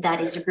group that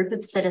is a group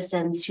of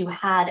citizens who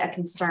had a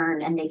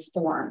concern and they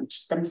formed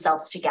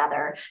themselves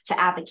together to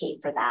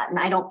advocate for that. And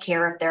I don't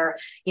care if they're,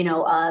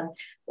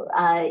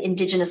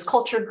 indigenous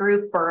culture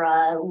group or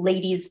a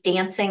ladies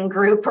dancing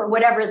group or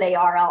whatever they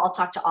are. I'll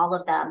talk to all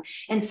of them.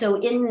 And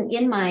so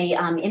in my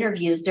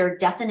interviews, there are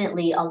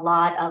definitely a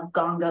lot of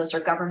gongos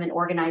or government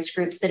organized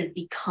groups that have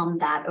become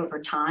that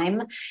over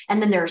time. And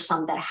then there are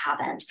some that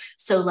haven't.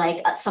 So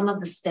like some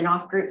of the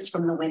spin-off groups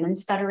from the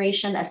Women's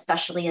Federation,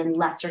 especially in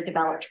lesser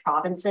developed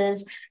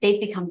provinces, they've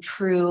become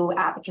true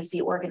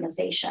advocacy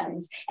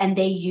organizations, and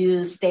they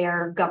use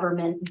their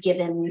government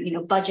given,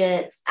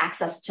 budgets,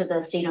 access to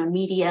the state-owned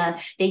media.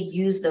 They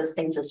use those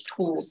things as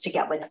tools to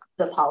get with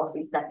the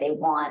policies that they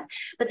want.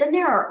 But then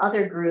there are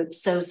other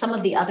groups. So some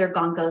of the other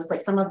gongos,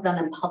 like some of them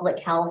in public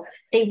health,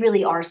 they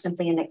really are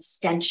simply an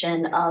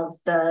extension of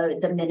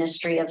the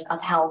Ministry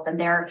of Health, and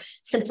they're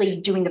simply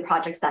doing the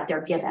projects that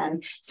they're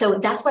given. So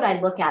that's what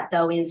I look at,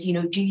 though, is,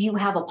 do you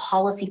have a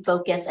policy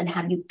focus, and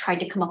have you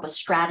tried to come up with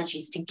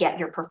strategies to get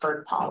your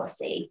preferred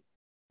policy?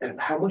 And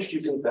how much do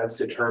you think that's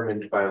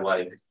determined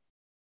by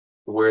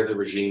where the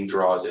regime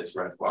draws its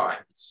red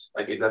lines?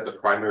 Is that the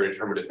primary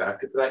determinative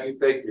factor for that, you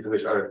think? Because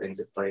there's other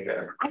things at play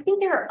there. I think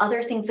there are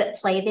other things at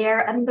play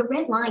there. I mean, the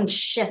red lines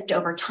shift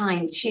over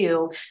time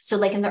too. So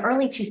like in the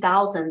early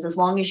 2000s, as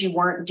long as you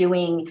weren't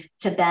doing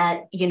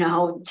Tibet,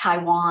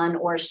 Taiwan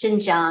or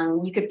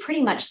Xinjiang, you could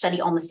pretty much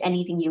study almost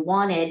anything you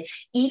wanted.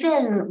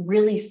 Even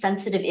really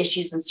sensitive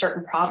issues in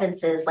certain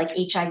provinces like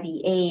HIV,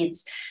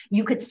 AIDS,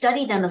 you could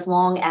study them as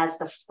long as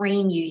the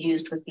frame you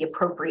used was the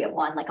appropriate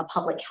one, like a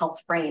public health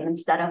frame,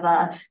 instead of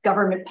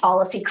government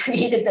policy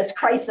created this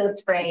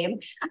crisis frame.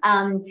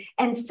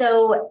 And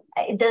so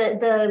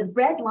the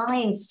red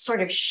lines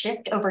sort of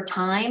shift over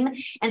time.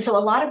 And so a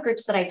lot of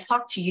groups that I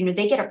talk to,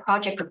 they get a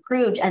project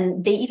approved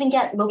and they even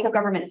get local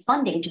government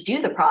funding to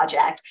do the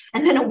project.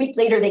 And then a week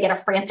later, they get a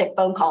frantic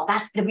phone call.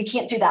 We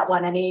can't do that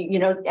one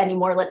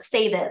anymore. Let's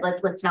save it.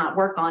 Let's not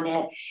work on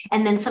it.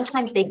 And then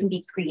sometimes they can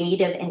be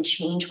creative and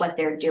change what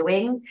they're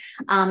doing.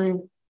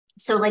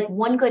 So like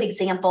one good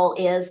example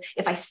is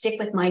if I stick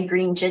with my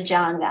Green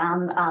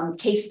Zhejiang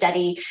case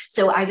study.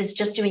 So I was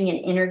just doing an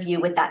interview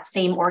with that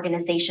same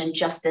organization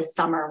just this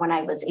summer when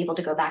I was able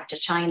to go back to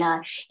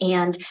China,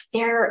 and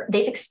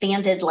they've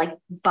expanded like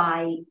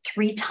by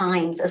 3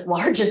 times as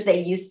large as they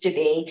used to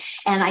be.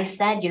 And I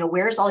said,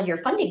 where's all your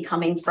funding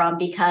coming from?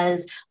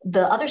 Because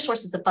the other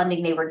sources of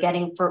funding they were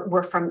getting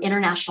were from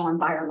international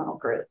environmental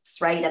groups,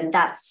 right? And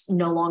that's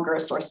no longer a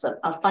source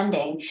of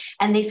funding.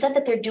 And they said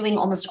that they're doing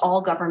almost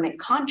all government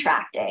contracting.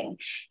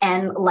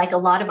 And like a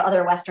lot of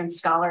other Western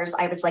scholars,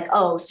 I was like,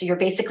 oh, so you're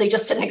basically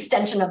just an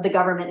extension of the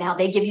government now.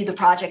 They give you the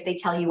project, they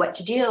tell you what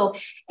to do.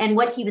 And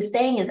what he was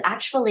saying is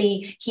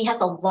actually he has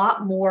a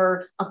lot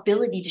more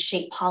ability to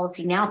shape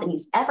policy now than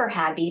he's ever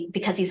had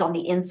because he's on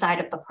the inside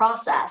of the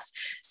process.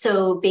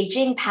 So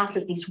Beijing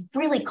passes these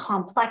really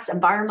complex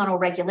environmental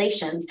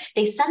regulations.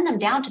 They send them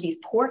down to these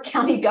poor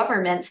county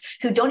governments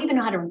who don't even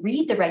know how to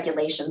read the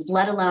regulations,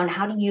 let alone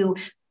how do you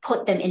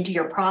put them into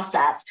your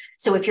process.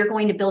 So if you're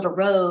going to build a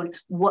road,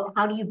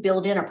 how do you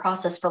build in a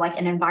process for like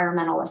an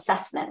environmental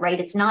assessment, right?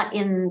 It's not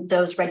in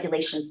those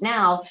regulations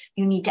now.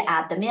 You need to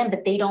add them in,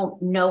 but they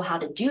don't know how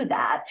to do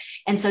that.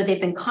 And so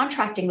they've been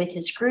contracting with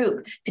his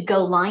group to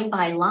go line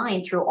by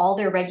line through all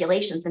their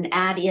regulations and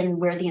add in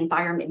where the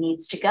environment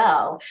needs to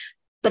go.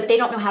 But they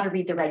don't know how to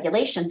read the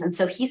regulations. And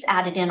so he's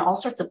added in all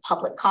sorts of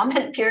public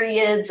comment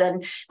periods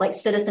and like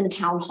citizen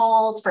town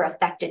halls for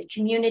affected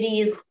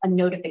communities, a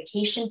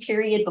notification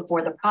period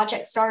before the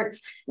project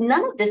starts.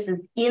 None of this is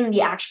in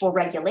the actual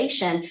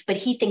regulation, but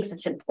he thinks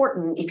it's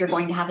important if you're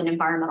going to have an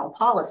environmental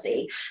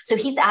policy. So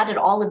he's added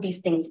all of these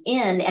things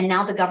in, and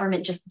now the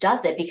government just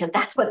does it because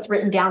that's what's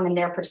written down in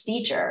their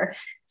procedure.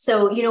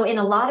 So, in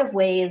a lot of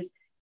ways,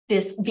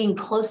 this being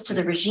close to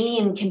the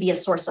regime can be a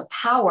source of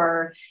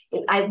power.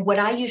 What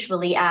I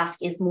usually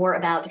ask is more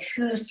about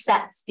who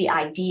sets the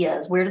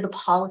ideas, where do the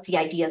policy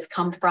ideas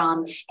come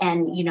from,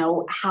 and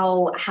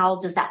how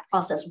does that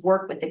process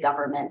work with the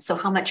government? So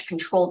how much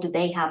control do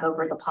they have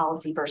over the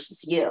policy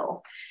versus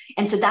you?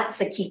 And so that's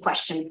the key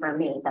question for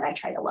me that I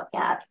try to look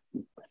at.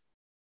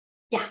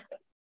 Yeah.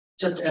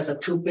 Just as a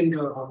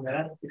two-finger on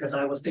that, because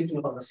I was thinking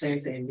about the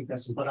same thing,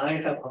 because what I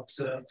have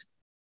observed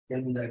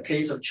in the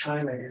case of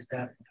China is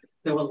that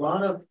there were a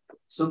lot of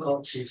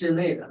so-called 体制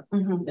内的,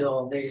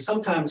 they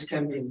sometimes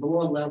can be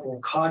lower level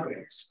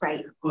cadres,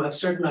 right, who have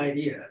certain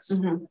ideas,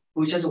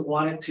 who just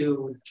wanted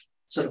to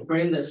sort of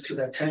bring this to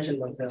the attention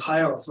of the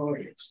higher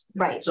authorities.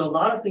 Right. So a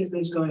lot of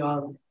things going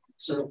on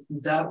sort of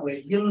that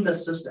way in the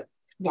system.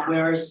 Yeah.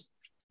 Whereas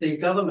the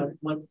government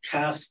would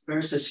cast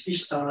very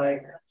suspicious eye,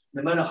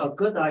 no matter how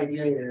good the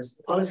idea is,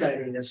 the policy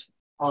idea is,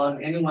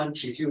 on anyone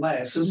体制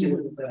外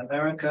associated with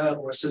America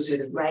or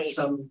associated with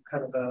some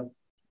kind of a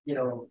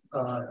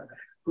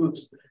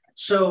groups.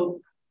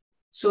 So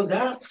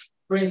that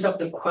brings up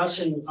the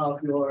question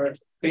of your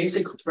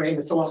basic frame,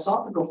 the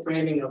philosophical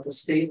framing of the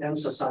state and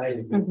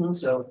society.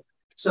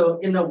 So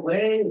in a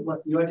way, what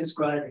you're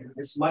describing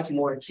is much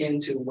more akin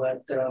to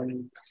what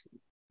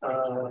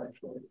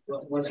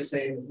what's his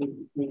name?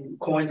 We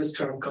coined this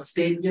term called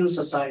state in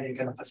society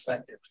kind of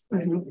perspective.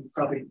 Right? You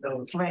probably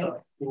know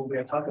who we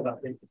are talking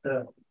about.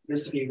 The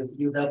used to be the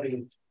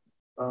UW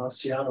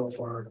Seattle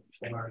for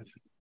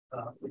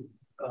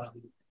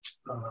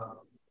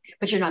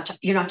but you're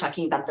not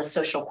talking about the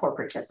social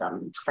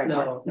corporatism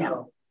framework.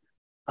 No.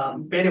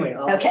 But anyway,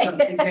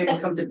 maybe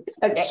come to.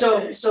 Okay.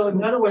 So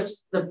in other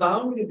words, the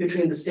boundary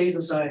between the state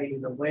and society,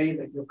 the way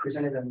that you're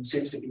presenting them,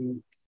 seems to be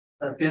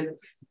a bit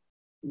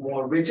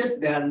more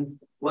rigid than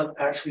what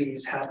actually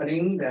is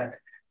happening.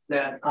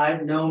 That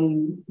I've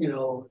known,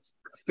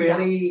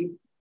 fairly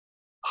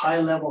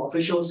high-level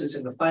officials is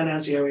in the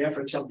finance area,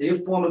 for example. They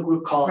form a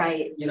group called,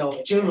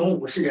 金融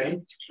50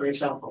人, for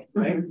example,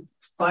 right?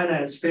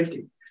 Finance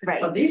 50.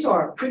 Right. But these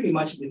are pretty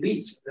much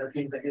elites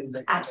in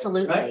the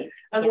absolutely, right?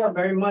 And they are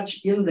very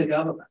much in the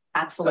government.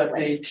 Absolutely. But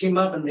they team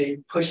up and they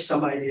push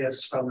some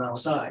ideas from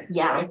outside.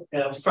 Yeah.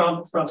 Right?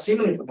 From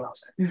seemingly from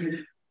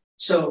outside.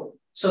 So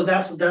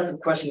that's the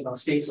question about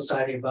state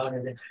society about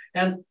it.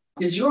 And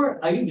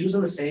are you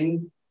using the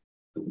same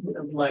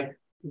way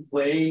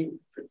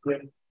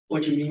with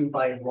what you mean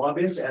by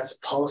lobbyists as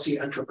policy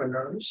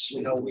entrepreneurs?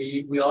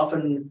 We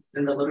often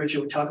in the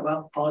literature we talk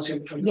about policy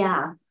entrepreneurs.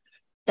 Yeah.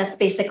 That's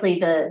basically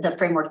the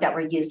framework that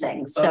we're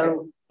using.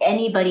 So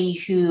anybody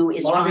who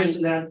is lobbyists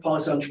and then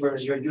policy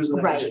entrepreneurs, you're using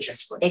them right,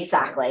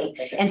 exactly.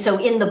 Okay. And so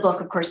in the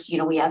book, of course,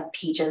 we have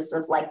pages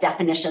of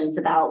definitions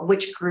about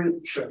which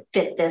groups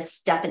fit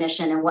this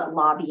definition and what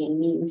lobbying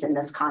means in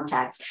this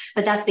context.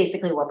 But that's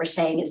basically what we're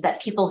saying is that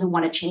people who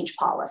want to change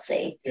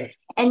policy.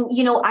 And,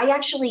 I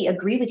actually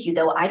agree with you,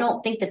 though. I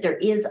don't think that there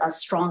is a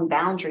strong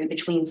boundary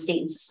between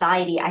state and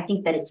society. I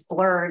think that it's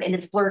blurred, and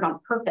it's blurred on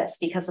purpose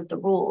because of the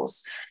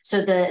rules.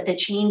 So the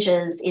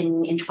changes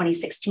in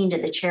 2016 to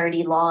the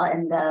charity law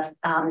and the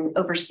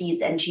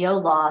overseas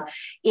NGO law,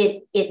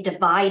 it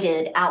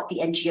divided out the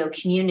NGO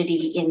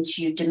community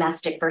into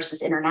domestic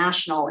versus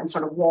international and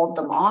sort of walled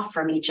them off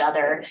from each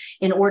other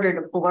in order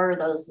to blur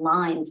those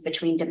lines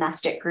between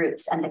domestic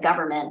groups and the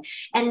government.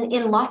 And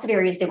in lots of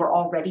areas, they were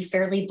already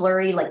fairly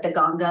blurry, like the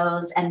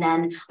Gongos. And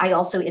then I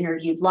also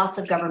interviewed lots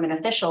of government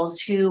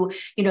officials who,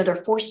 they're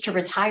forced to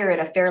retire at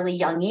a fairly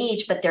young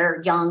age, but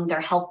they're young,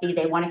 they're healthy,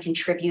 they want to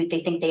contribute,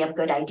 they think they have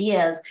good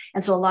ideas.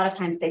 And so a lot of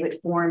times they would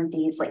form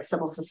these like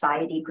civil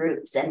society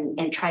groups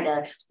and try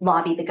to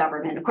lobby the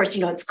government. Of course,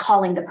 it's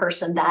calling the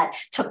person that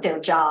took their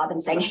job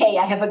and saying, hey,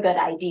 I have a good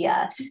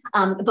idea.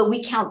 But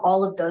we count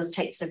all of those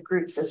types of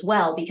groups as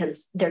well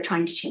because they're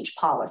trying to change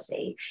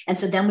policy. And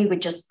so then we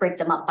would just break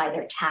them up by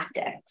their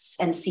tactics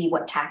and see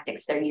what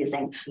tactics they're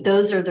using.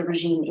 Those are the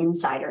regime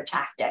insider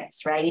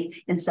tactics, right?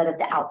 Instead of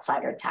the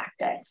outsider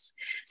tactics.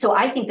 So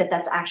I think that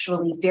that's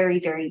actually very,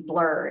 very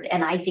blurred.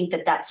 And I think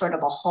that that's sort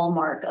of a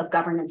hallmark of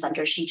governance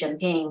under Xi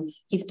Jinping.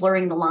 He's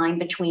blurring the line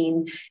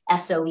between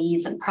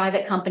SOEs and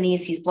private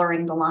companies. He's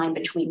blurring the line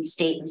between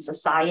state and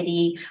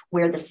society,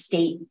 where the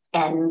state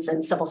ends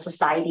and civil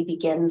society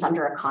begins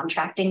under a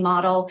contracting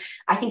model.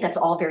 I think that's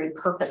all very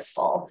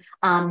purposeful.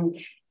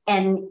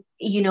 And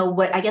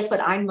what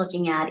I'm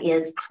looking at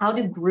is how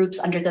do groups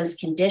under those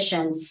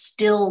conditions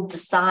still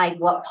decide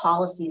what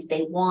policies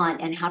they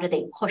want and how do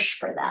they push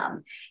for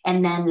them?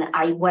 And then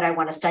what I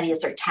want to study is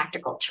their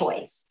tactical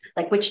choice,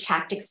 like which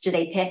tactics do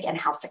they pick and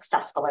how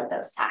successful are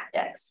those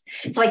tactics?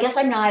 So I guess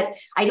I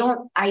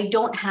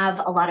don't have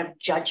a lot of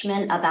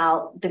judgment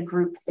about the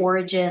group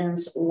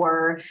origins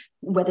or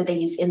whether they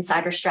use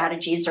insider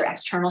strategies or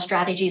external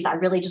strategies. I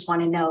really just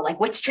want to know, like,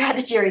 what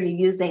strategy are you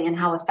using and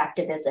how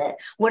effective is it?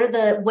 What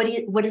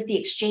is the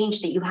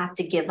exchange that you have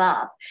to give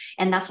up?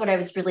 And that's what I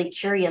was really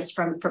curious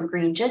from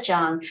Green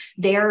Zhejiang.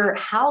 They're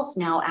housed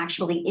now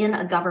actually in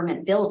a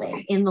government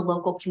building, in the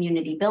local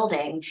community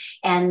building.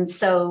 And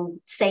so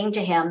saying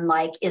to him,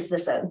 like, is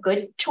this a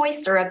good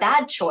choice or a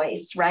bad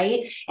choice,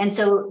 right? And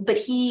so, but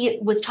he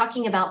was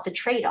talking about the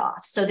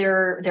trade-off. So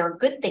there are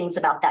good things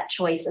about that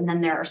choice, and then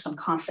there are some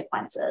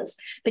consequences.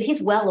 But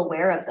he's well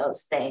aware of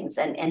those things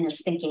and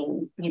is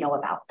thinking,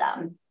 about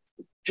them.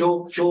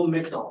 Joe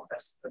McDowell,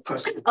 that's the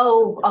person.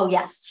 Oh,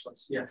 yes.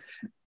 Yes.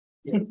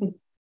 Yeah.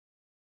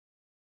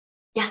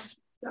 Yes.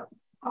 Yeah.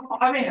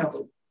 I may have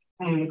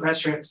a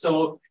question.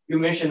 So you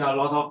mentioned a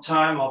lot of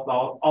time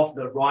of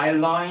the right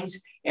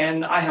lines,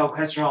 and I have a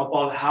question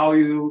about how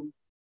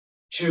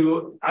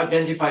to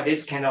identify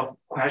this kind of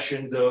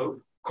question, the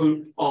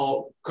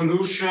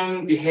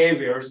collusion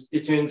behaviors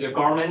between the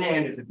government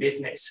and the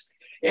business.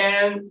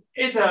 And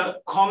it's a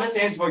common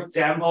sense, for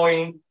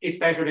example,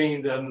 especially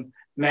in the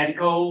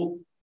medical,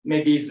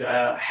 maybe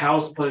the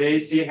health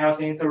policy,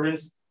 health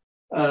insurance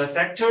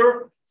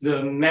sector,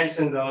 the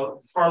medicine, the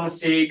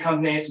pharmacy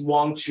companies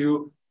want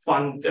to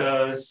fund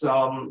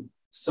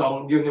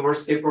some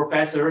university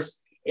professors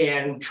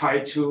and try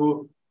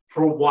to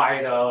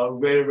provide a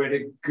really,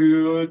 really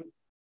good,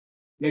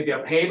 maybe a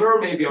paper,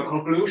 maybe a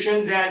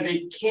conclusion that they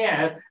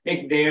can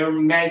make their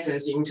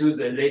medicines into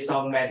the list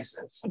of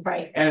medicines.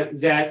 Right. And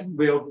that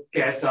will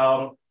get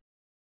some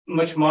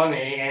much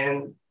money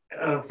and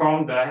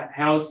from the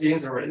health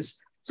insurance.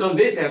 So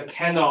this is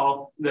kind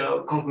of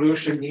the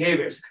conclusion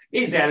behaviors.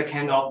 Is that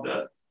kind of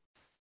the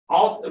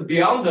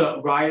beyond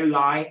the right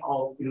line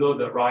or below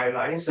the right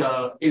line? Is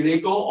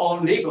illegal or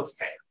legal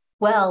step?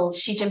 Well,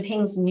 Xi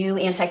Jinping's new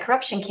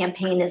anti-corruption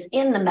campaign is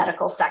in the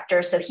medical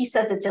sector, so he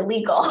says it's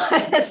illegal.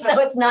 So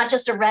it's not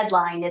just a red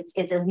line;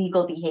 it's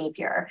illegal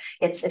behavior.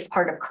 It's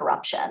part of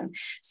corruption.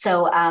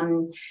 So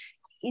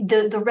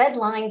the red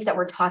lines that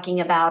we're talking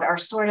about are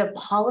sort of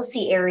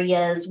policy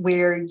areas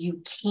where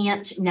you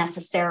can't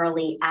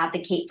necessarily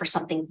advocate for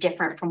something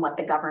different from what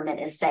the government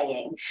is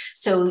saying.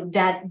 So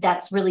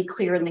that's really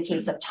clear in the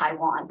case of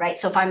Taiwan, right?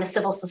 So if I'm a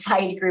civil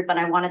society group and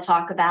I want to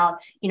talk about,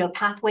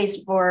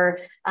 pathways for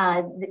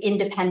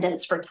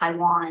independence for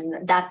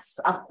Taiwan, that's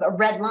a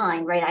red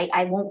line, right?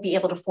 I won't be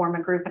able to form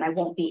a group and I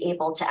won't be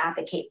able to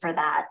advocate for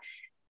that.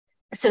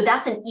 So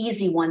that's an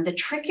easy one. The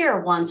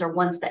trickier ones are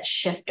ones that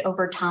shift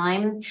over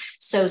time.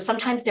 So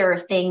sometimes there are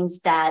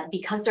things that,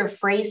 because they're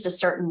phrased a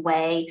certain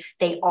way,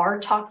 they are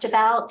talked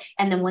about.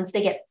 And then once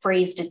they get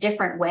phrased a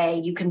different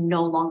way, you can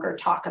no longer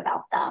talk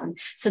about them.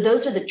 So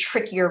those are the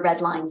trickier red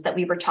lines that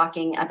we were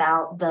talking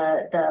about,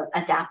 the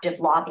adaptive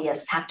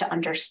lobbyists have to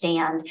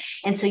understand.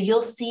 And so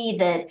you'll see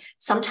that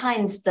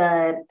sometimes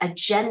the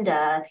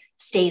agenda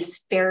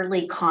stays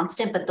fairly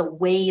constant, but the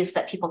ways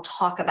that people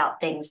talk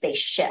about things, they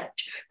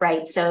shift,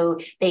 right? So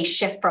they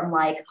shift from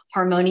like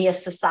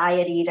harmonious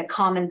society to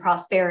common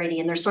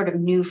prosperity, and there's sort of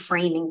new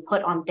framing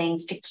put on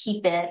things to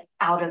keep it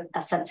out of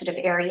a sensitive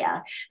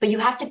area. But you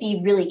have to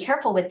be really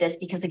careful with this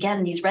because,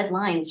 again, these red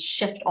lines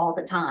shift all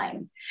the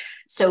time.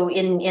 So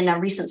in a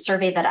recent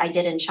survey that I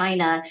did in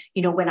China,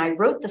 when I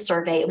wrote the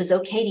survey, it was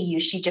okay to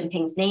use Xi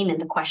Jinping's name in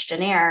the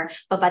questionnaire,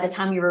 but by the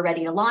time we were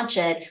ready to launch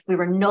it, we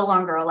were no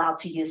longer allowed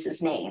to use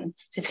his name.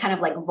 So it's kind of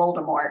like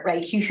Voldemort,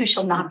 right? Who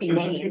shall not be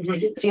named.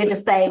 So you had to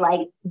say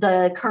like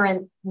the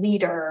current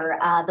leader,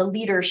 the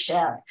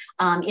leadership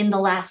in the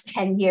last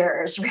 10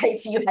 years, right?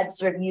 So you had to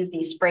sort of use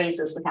these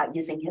phrases without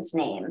using his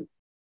name.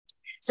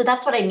 So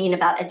that's what I mean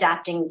about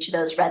adapting to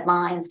those red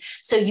lines.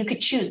 So you could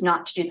choose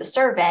not to do the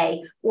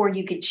survey, or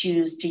you could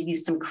choose to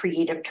use some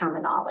creative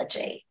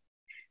terminology.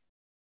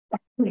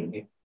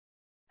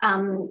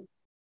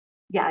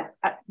 Yeah,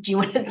 do you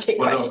want to take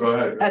questions? No, go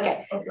ahead.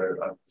 Okay.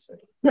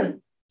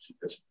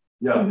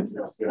 Yeah.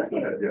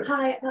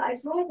 Hi, I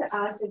just wanted to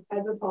ask,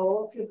 as a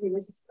follow-up to the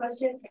previous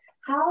question,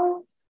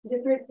 how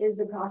different is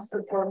the process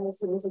of forming a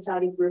civil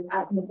society group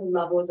at different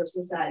levels of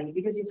society?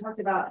 Because you talked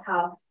about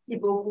how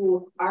people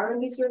who are in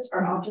these groups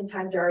are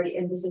oftentimes already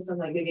in the system,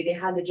 like maybe they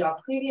had the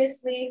job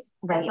previously,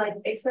 right? And like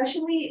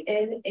especially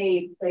in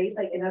a place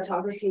like in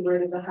autocracy where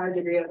there's a higher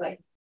degree of like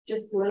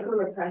just political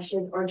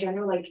repression or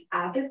general like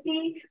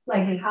apathy,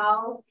 like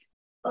how,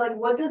 like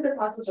what does the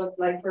process look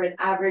like for an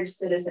average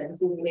citizen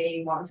who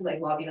may want to like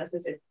lobby on a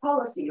specific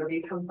policy or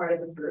become part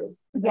of a group?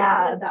 Yeah.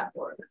 How does that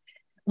work?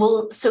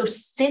 Well, so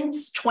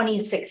since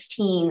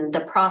 2016,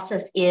 the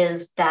process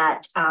is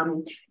that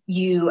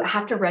you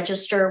have to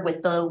register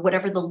with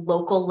whatever the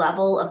local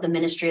level of the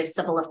Ministry of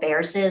Civil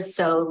Affairs is.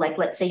 So like,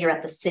 let's say you're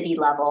at the city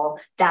level,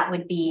 that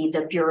would be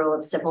the Bureau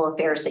of Civil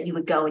Affairs that you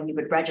would go and you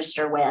would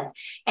register with.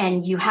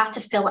 And you have to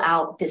fill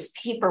out this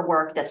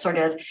paperwork that sort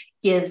of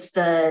gives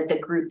the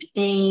group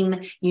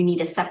name. You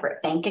need a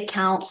separate bank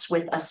account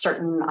with a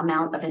certain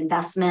amount of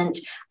investment.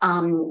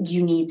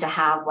 You need to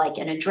have like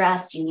an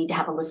address. You need to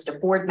have a list of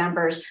board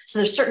members. So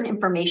there's certain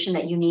information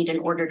that you need in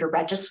order to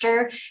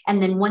register.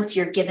 And then once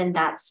you're given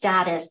that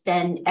status,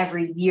 then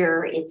every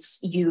year it's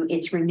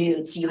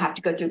renewed. So you have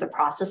to go through the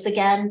process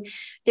again.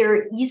 There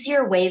are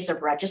easier ways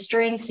of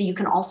registering. So you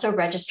can also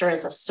register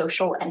as a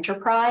social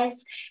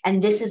enterprise.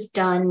 And this is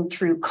done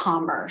through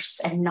commerce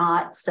and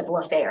not civil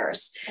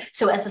affairs.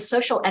 So as a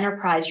social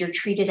enterprise, you're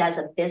treated as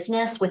a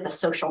business with a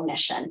social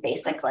mission,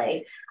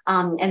 basically.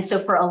 And so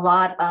for a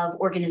lot of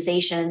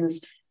organizations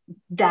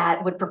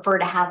that would prefer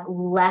to have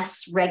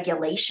less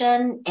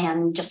regulation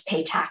and just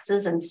pay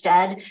taxes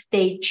instead,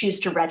 they choose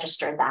to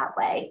register that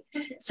way.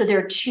 So there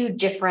are two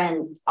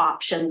different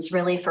options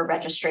really for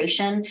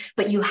registration,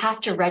 but you have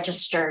to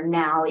register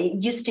now.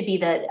 It used to be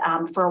that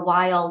for a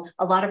while,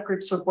 a lot of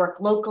groups would work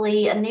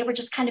locally and they were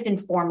just kind of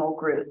informal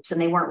groups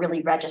and they weren't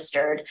really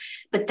registered,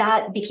 but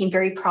that became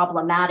very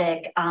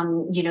problematic.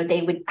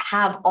 They would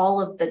have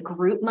all of the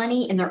group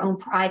money in their own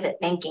private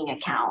banking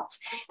accounts.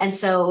 And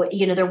so,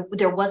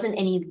 there wasn't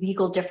any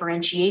legal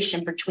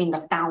differentiation between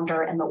the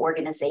founder and the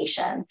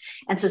organization.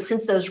 And so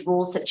since those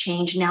rules have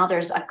changed, now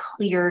there's a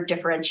clear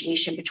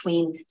differentiation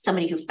between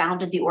somebody who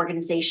founded the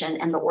organization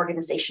and the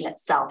organization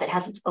itself. It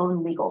has its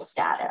own legal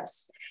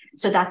status.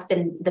 So that's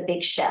been the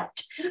big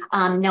shift.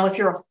 Now, if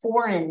you're a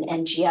foreign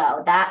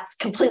NGO, that's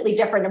completely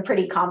different and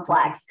pretty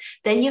complex.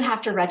 Then you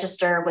have to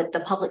register with the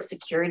Public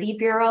Security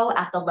Bureau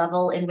at the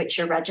level in which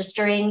you're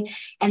registering.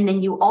 And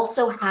then you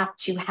also have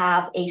to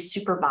have a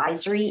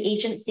supervisory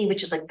agency,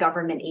 which is a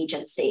government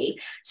agency.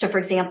 So for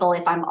example,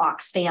 if I'm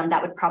Oxfam,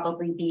 that would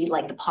probably be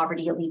like the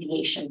Poverty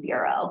Alleviation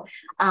Bureau.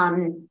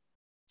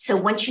 So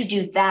once you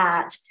do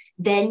that,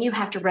 then you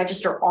have to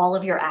register all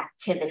of your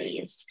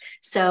activities.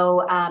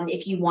 So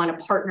if you want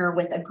to partner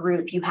with a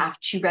group, you have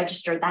to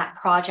register that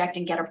project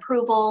and get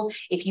approval.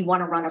 If you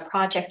want to run a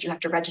project, you have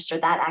to register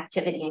that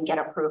activity and get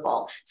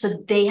approval. So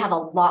they have a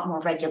lot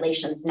more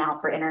regulations now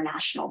for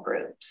international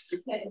groups.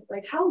 Okay.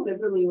 Like how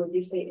liberally would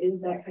you say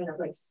is that kind of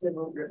like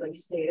civil group like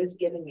status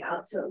giving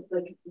out to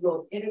like,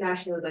 well,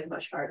 international is like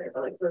much harder,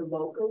 but like for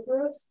local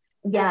groups?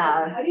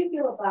 Yeah. How do you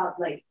feel about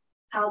like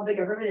how the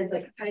government is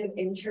like kind of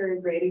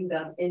integrating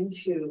them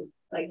into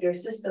like their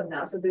system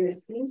now? So there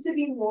seems to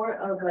be more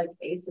of like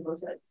a civil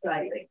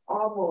society, like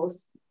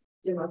almost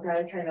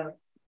democratic kind of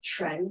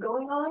trend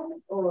going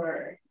on,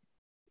 or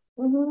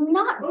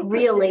not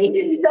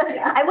really.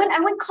 I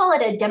wouldn't call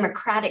it a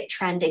democratic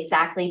trend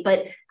exactly,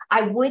 but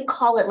I would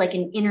call it like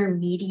an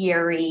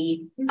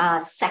intermediary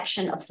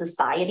section of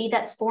society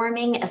that's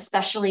forming,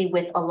 especially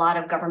with a lot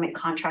of government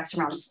contracts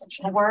around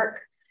social work.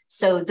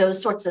 So those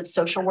sorts of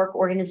social work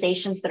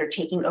organizations that are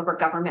taking over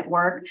government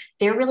work,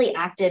 they're really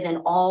active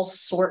in all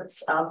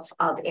sorts of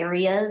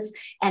areas.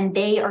 And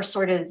they are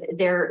sort of,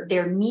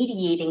 they're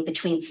mediating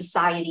between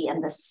society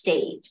and the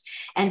state.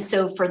 And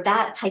so for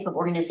that type of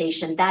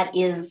organization, that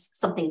is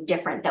something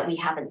different that we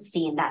haven't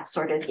seen, that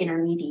sort of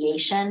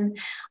intermediation.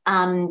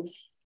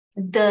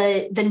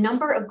 The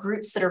number of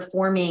groups that are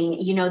forming,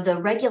 the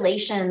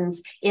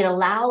regulations, it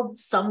allowed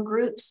some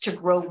groups to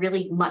grow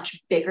really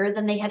much bigger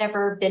than they had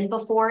ever been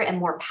before and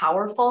more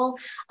powerful.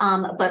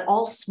 But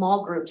all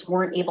small groups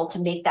weren't able to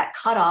make that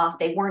cutoff.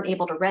 They weren't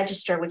able to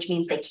register, which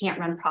means they can't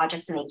run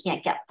projects and they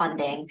can't get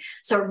funding.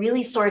 So it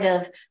really sort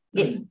of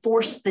it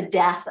forced the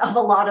death of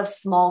a lot of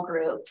small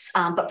groups.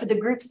 But for the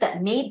groups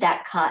that made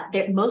that cut,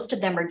 most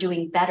of them are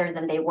doing better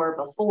than they were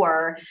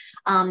before.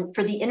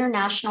 For the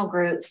international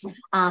groups,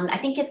 I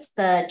think it's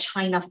the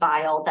China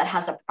file that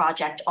has a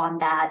project on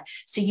that.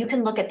 So you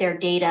can look at their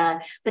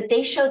data, but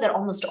they show that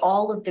almost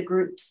all of the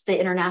groups, the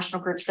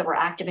international groups that were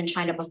active in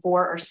China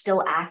before are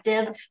still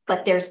active,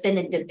 but there's been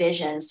a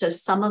division. So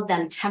some of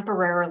them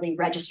temporarily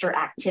register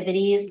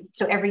activities.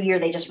 So every year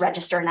they just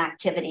register an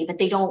activity, but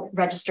they don't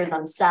register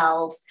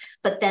themselves.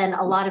 But then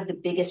a lot of the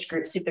biggest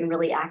groups who've been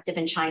really active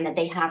in China,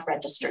 they have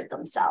registered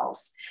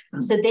themselves.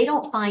 So they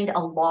don't find a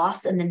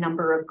loss in the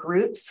number of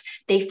groups.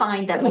 They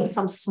find that with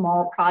some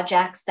small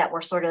projects that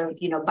were sort of,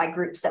 by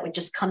groups that would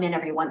just come in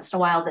every once in a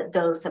while, that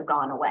those have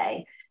gone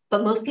away.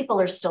 But most people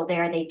are still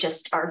there. They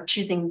just are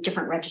choosing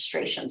different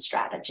registration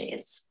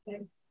strategies.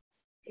 Thank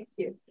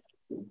you.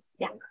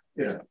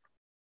 Yeah.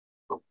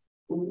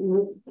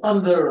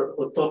 Under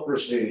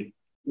autocracy,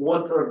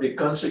 what are the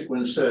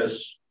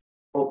consequences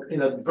of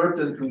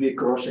inadvertently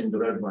crossing the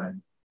red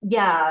line?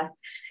 Yeah,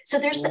 so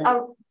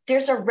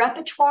there's a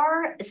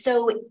repertoire.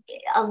 So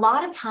a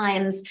lot of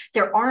times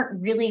there aren't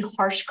really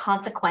harsh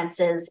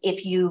consequences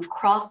if you've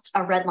crossed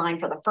a red line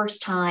for the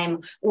first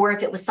time, or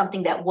if it was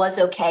something that was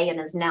okay and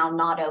is now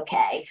not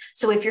okay.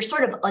 So if you're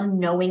sort of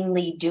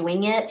unknowingly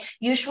doing it,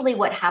 usually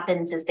what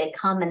happens is they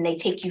come and they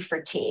take you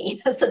for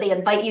tea. So they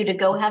invite you to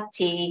go have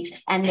tea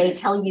and they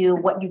tell you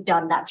what you've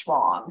done that's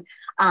wrong.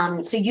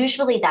 So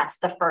usually that's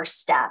the first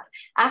step.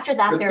 After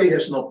that, the tea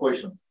has no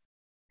poison.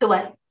 The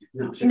what?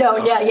 No,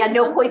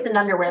 no poison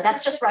underwear.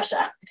 That's just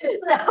Russia.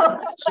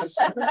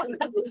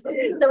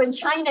 So in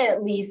China,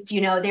 at least,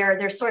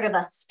 there's sort of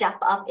a step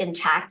up in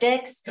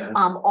tactics,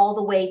 all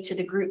the way to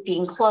the group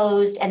being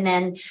closed. And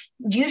then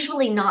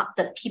usually not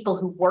the people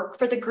who work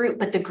for the group,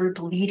 but the group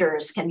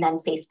leaders can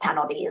then face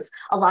penalties.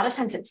 A lot of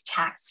times it's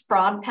tax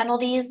fraud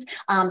penalties.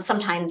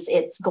 Sometimes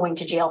it's going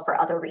to jail for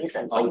other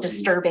reasons, like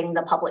disturbing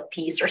the public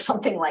peace or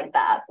something like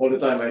that. All the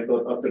time I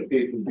thought after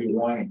Teets would be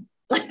wine.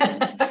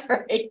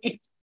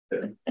 Right.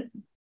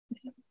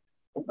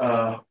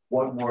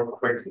 One more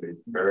quickly.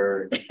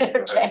 Very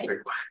okay.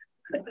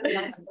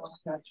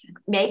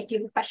 Meg, do you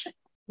have a question?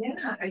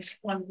 Yeah, I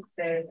just wanted to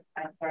say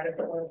I thought it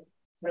was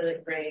really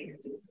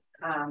great.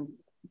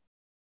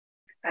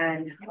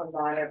 And a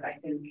lot of, I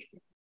think,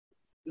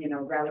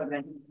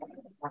 relevant,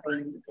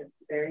 it's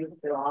very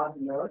broad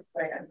note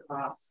right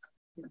across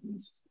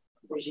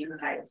regime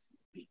types.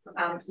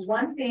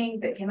 One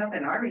thing that came up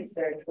in our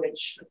research,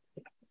 which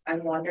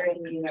I'm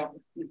wondering,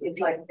 it's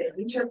like the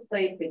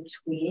interplay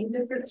between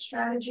different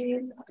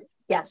strategies.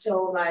 Yeah.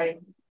 So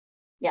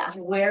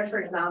where, for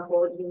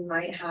example, you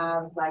might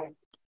have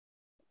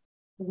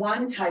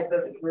one type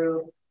of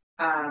group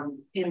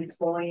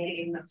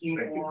employing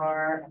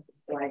more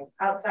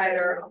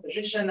outsider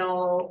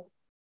oppositional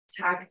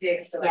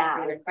tactics to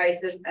create a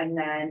crisis, and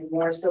then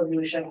more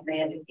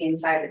solution-oriented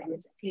inside the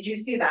groups. Did you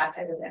see that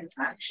type of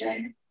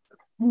interaction?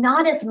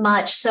 Not as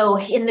much. So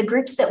in the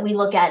groups that we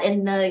look at,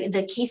 in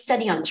the case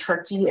study on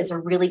Turkey is a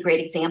really great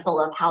example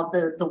of how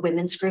the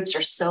women's groups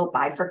are so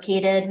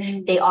bifurcated.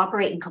 Mm-hmm. They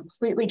operate in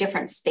completely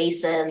different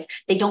spaces.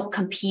 They don't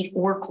compete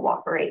or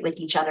cooperate with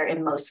each other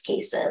in most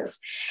cases.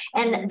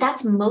 And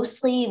that's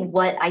mostly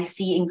what I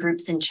see in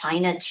groups in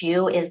China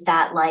too, is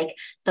that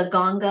the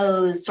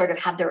Gongos sort of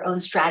have their own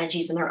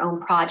strategies and their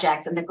own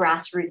projects, and the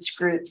grassroots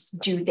groups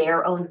do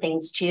their own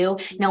things too.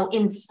 Now,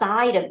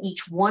 inside of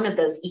each one of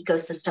those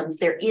ecosystems,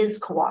 there is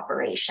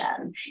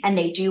cooperation and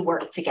they do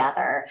work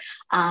together.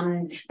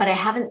 But I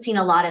haven't seen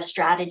a lot of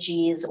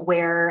strategies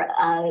where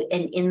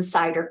an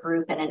insider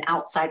group and an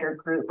outsider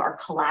group are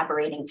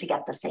collaborating to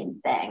get the same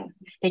thing.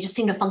 They just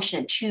seem to function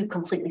in two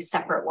completely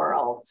separate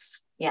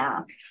worlds.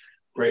 Yeah.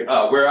 Great.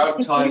 We're out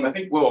of time. I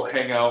think we'll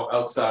hang out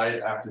outside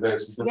after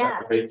this. We'll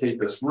have to vacate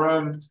this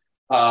room.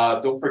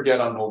 Don't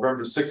forget, on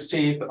November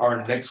 16th,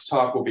 our next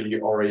talk will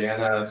be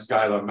Oriana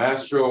Skylar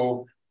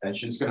Mastro, and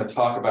she's going to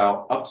talk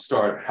about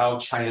Upstart, how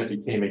China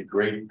became a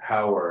great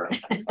power.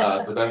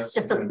 So that's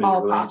going to be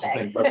really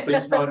interesting. But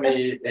please join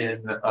me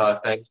in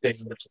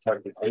thanking Mr.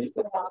 Secretary.